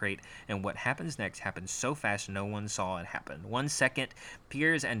concrete, and what happens next happens so fast no one saw it happen. 1 second,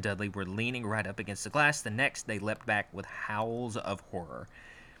 Piers and Dudley were leaning right up against the glass. The next, they leapt back with howls of horror.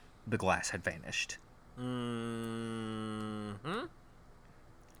 The glass had vanished. Mm-hmm.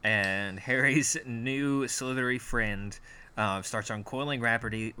 And Harry's new slithery friend starts uncoiling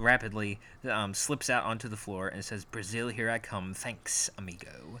rapidly, slips out onto the floor and says, "Brazil, here I come. Thanks,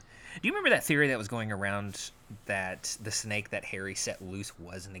 amigo." Do you remember that theory that was going around that the snake that Harry set loose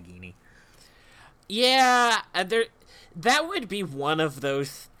was Nagini? Yeah, that would be one of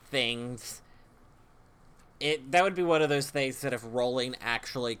those things. That would be one of those things that if Rowling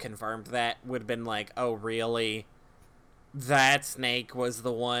actually confirmed that, would have been like, oh, really? That snake was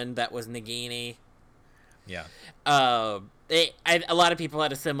the one that was Nagini? Yeah. A lot of people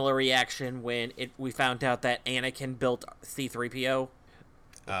had a similar reaction when we found out that Anakin built C-3PO.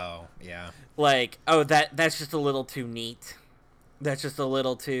 Oh, yeah. That's just a little too neat. That's just a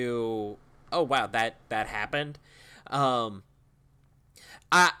little too... Oh, wow, that happened.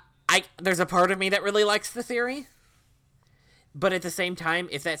 There's a part of me that really likes the theory, but at the same time,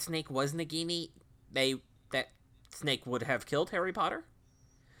 if that snake was Nagini, that snake would have killed Harry Potter,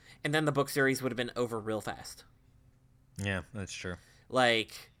 and then the book series would have been over real fast. Yeah, that's true.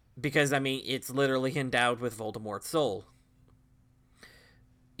 Because, it's literally endowed with Voldemort's soul.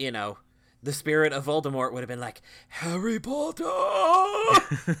 The spirit of Voldemort would have been like, Harry Potter!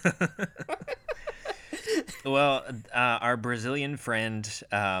 Well, our Brazilian friend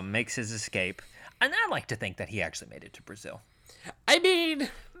makes his escape, and I like to think that he actually made it to Brazil. I mean,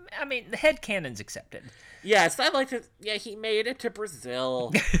 the headcanon's accepted. Yes, I like to... Yeah, he made it to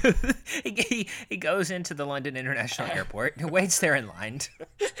Brazil. He goes into the London International Airport, waits there in line,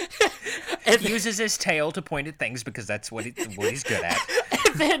 and uses his tail to point at things because that's what he's good at.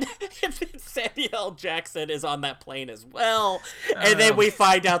 And then Samuel L. Jackson is on that plane as well. And then we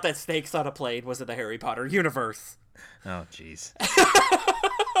find out that Snakes on a Plane was in the Harry Potter universe. Oh, jeez.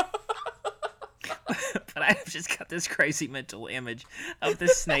 But I've just got this crazy mental image of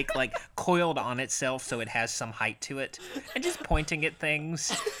this snake coiled on itself so it has some height to it and just pointing at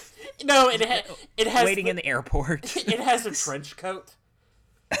things. No, it has waiting in the airport. It has a trench coat.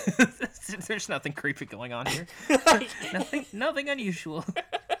 There's nothing creepy going on here. Nothing unusual.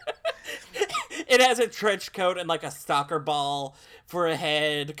 It has a trench coat and a soccer ball for a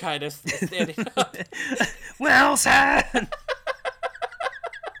head, kind of standing up. Wilson!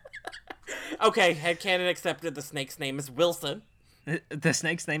 Okay, headcanon accepted. The snake's name is Wilson. The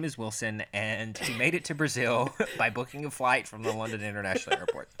snake's name is Wilson, and he made it to Brazil by booking a flight from the London International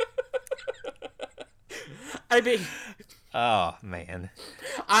Airport. I mean... Oh, man.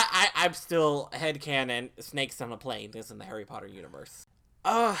 I'm still headcanon. Snakes on a plane is in the Harry Potter universe.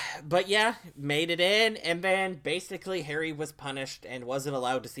 But yeah, made it in, and then basically Harry was punished and wasn't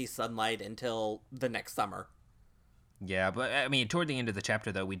allowed to see sunlight until the next summer. Yeah, but I mean, toward the end of the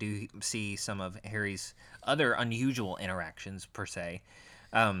chapter, though, we do see some of Harry's other unusual interactions, per se.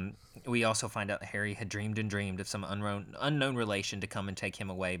 We also find out that Harry had dreamed and dreamed of some unknown relation to come and take him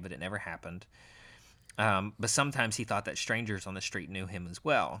away, but it never happened. But sometimes he thought that strangers on the street knew him as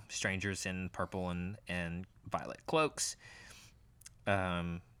well. Strangers in purple and violet cloaks.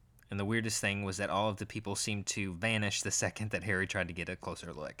 And the weirdest thing was that all of the people seemed to vanish the second that Harry tried to get a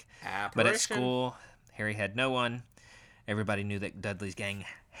closer look. Apparition. But at school, Harry had no one. Everybody knew that Dudley's gang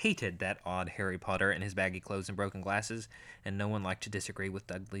hated that odd Harry Potter in his baggy clothes and broken glasses, and no one liked to disagree with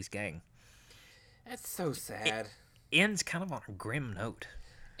Dudley's gang. That's so sad. It ends kind of on a grim note.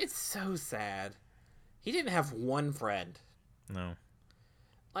 It's so sad. He didn't have one friend. No.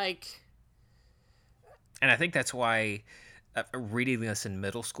 Like... And I think that's why... reading this in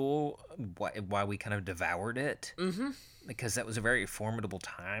middle school, why we kind of devoured it. Mm-hmm. Because that was a very formidable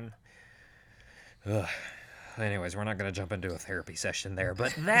time. Ugh. Anyways, we're not going to jump into a therapy session there,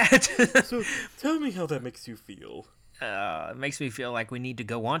 but that... So, tell me how that makes you feel. It makes me feel like we need to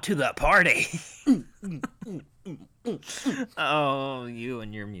go on to the party. Oh, you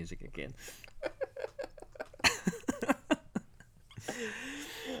and your music again.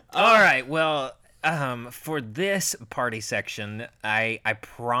 All right, well... for this party section, I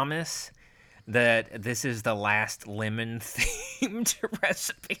promise that this is the last lemon-themed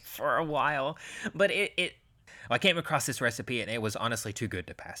recipe for a while. But I came across this recipe, and it was honestly too good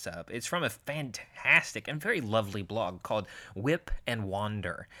to pass up. It's from a fantastic and very lovely blog called Whip and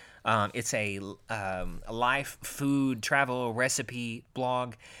Wander. It's a life, food, travel, recipe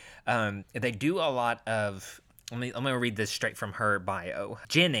blog. They do a lot of... I'm going to read this straight from her bio.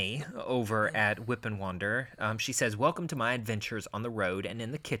 Jenny, over at Whip and Wander, she says, "Welcome to my adventures on the road and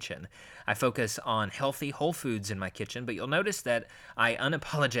in the kitchen. I focus on healthy, whole foods in my kitchen, but you'll notice that I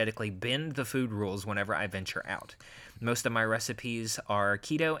unapologetically bend the food rules whenever I venture out. Most of my recipes are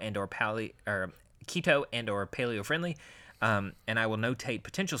keto and or paleo friendly. And I will notate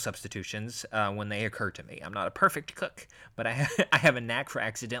potential substitutions when they occur to me. I'm not a perfect cook, but I have a knack for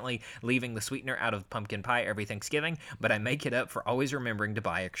accidentally leaving the sweetener out of pumpkin pie every Thanksgiving, but I make it up for always remembering to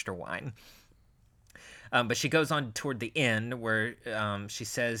buy extra wine." But she goes on toward the end where she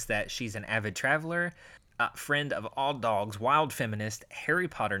says that she's an avid traveler, friend of all dogs, wild feminist, Harry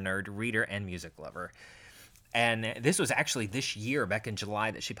Potter nerd, reader, and music lover. And this was actually this year, back in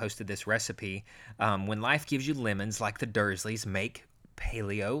July, that she posted this recipe. When life gives you lemons like the Dursleys, make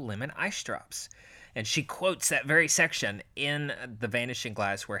paleo lemon ice drops. And she quotes that very section in the Vanishing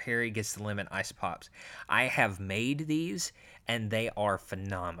Glass where Harry gets the lemon ice pops. I have made these, and they are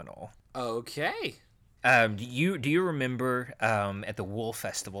phenomenal. Okay. Do you remember at the Wool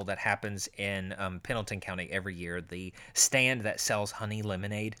Festival that happens in Pendleton County every year, the stand that sells honey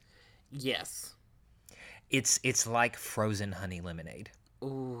lemonade? Yes. It's like frozen honey lemonade.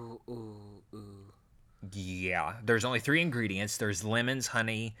 Ooh. Yeah. There's only 3 ingredients. There's lemons,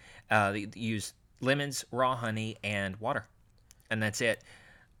 honey, use lemons, raw honey, and water. And that's it.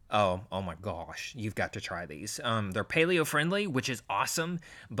 Oh my gosh. You've got to try these. They're paleo friendly, which is awesome.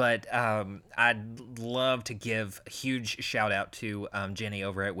 But I'd love to give a huge shout out to Jenny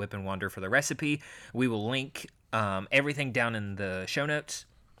over at Whip and Wander for the recipe. We will link everything down in the show notes,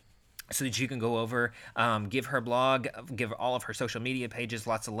 so that you can go over, give her blog, give all of her social media pages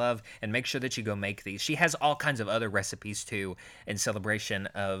lots of love, and make sure that you go make these. She has all kinds of other recipes, too, in celebration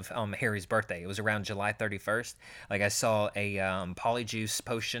of Harry's birthday. It was around July 31st. Like, I saw a polyjuice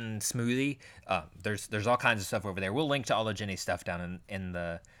potion smoothie. There's all kinds of stuff over there. We'll link to all of Jenny's stuff down in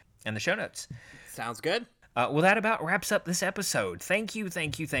the show notes. Sounds good. Well, that about wraps up this episode. Thank you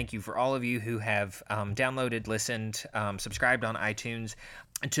for all of you who have downloaded, listened, subscribed on iTunes.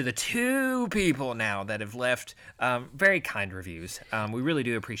 And to the 2 people now that have left very kind reviews. We really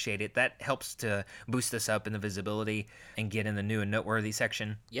do appreciate it. That helps to boost us up in the visibility and get in the new and noteworthy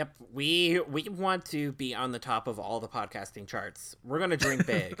section. Yep, we want to be on the top of all the podcasting charts. We're gonna dream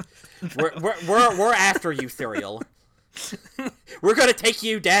big. we're after you, Serial. We're gonna take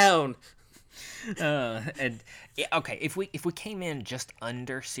you down. Okay, if we came in just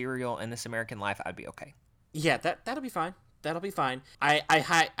under Serial in This American Life, I'd be okay. Yeah, that'll be fine. That'll be fine.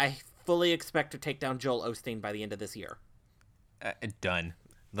 I fully expect to take down Joel Osteen by the end of this year. Done.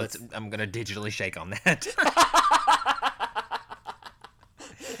 I'm gonna digitally shake on that.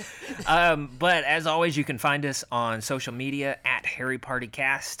 But as always, you can find us on social media at Harry Party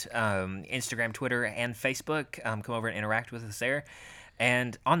Cast, Instagram, Twitter, and Facebook. Come over and interact with us there.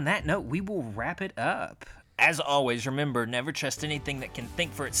 And on that note, we will wrap it up. As always, remember, never trust anything that can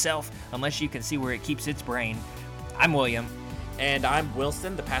think for itself unless you can see where it keeps its brain. I'm William. And I'm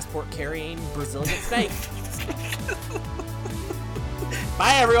Wilson, the passport-carrying Brazilian snake.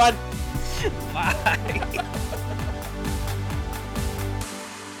 Bye, everyone. Bye.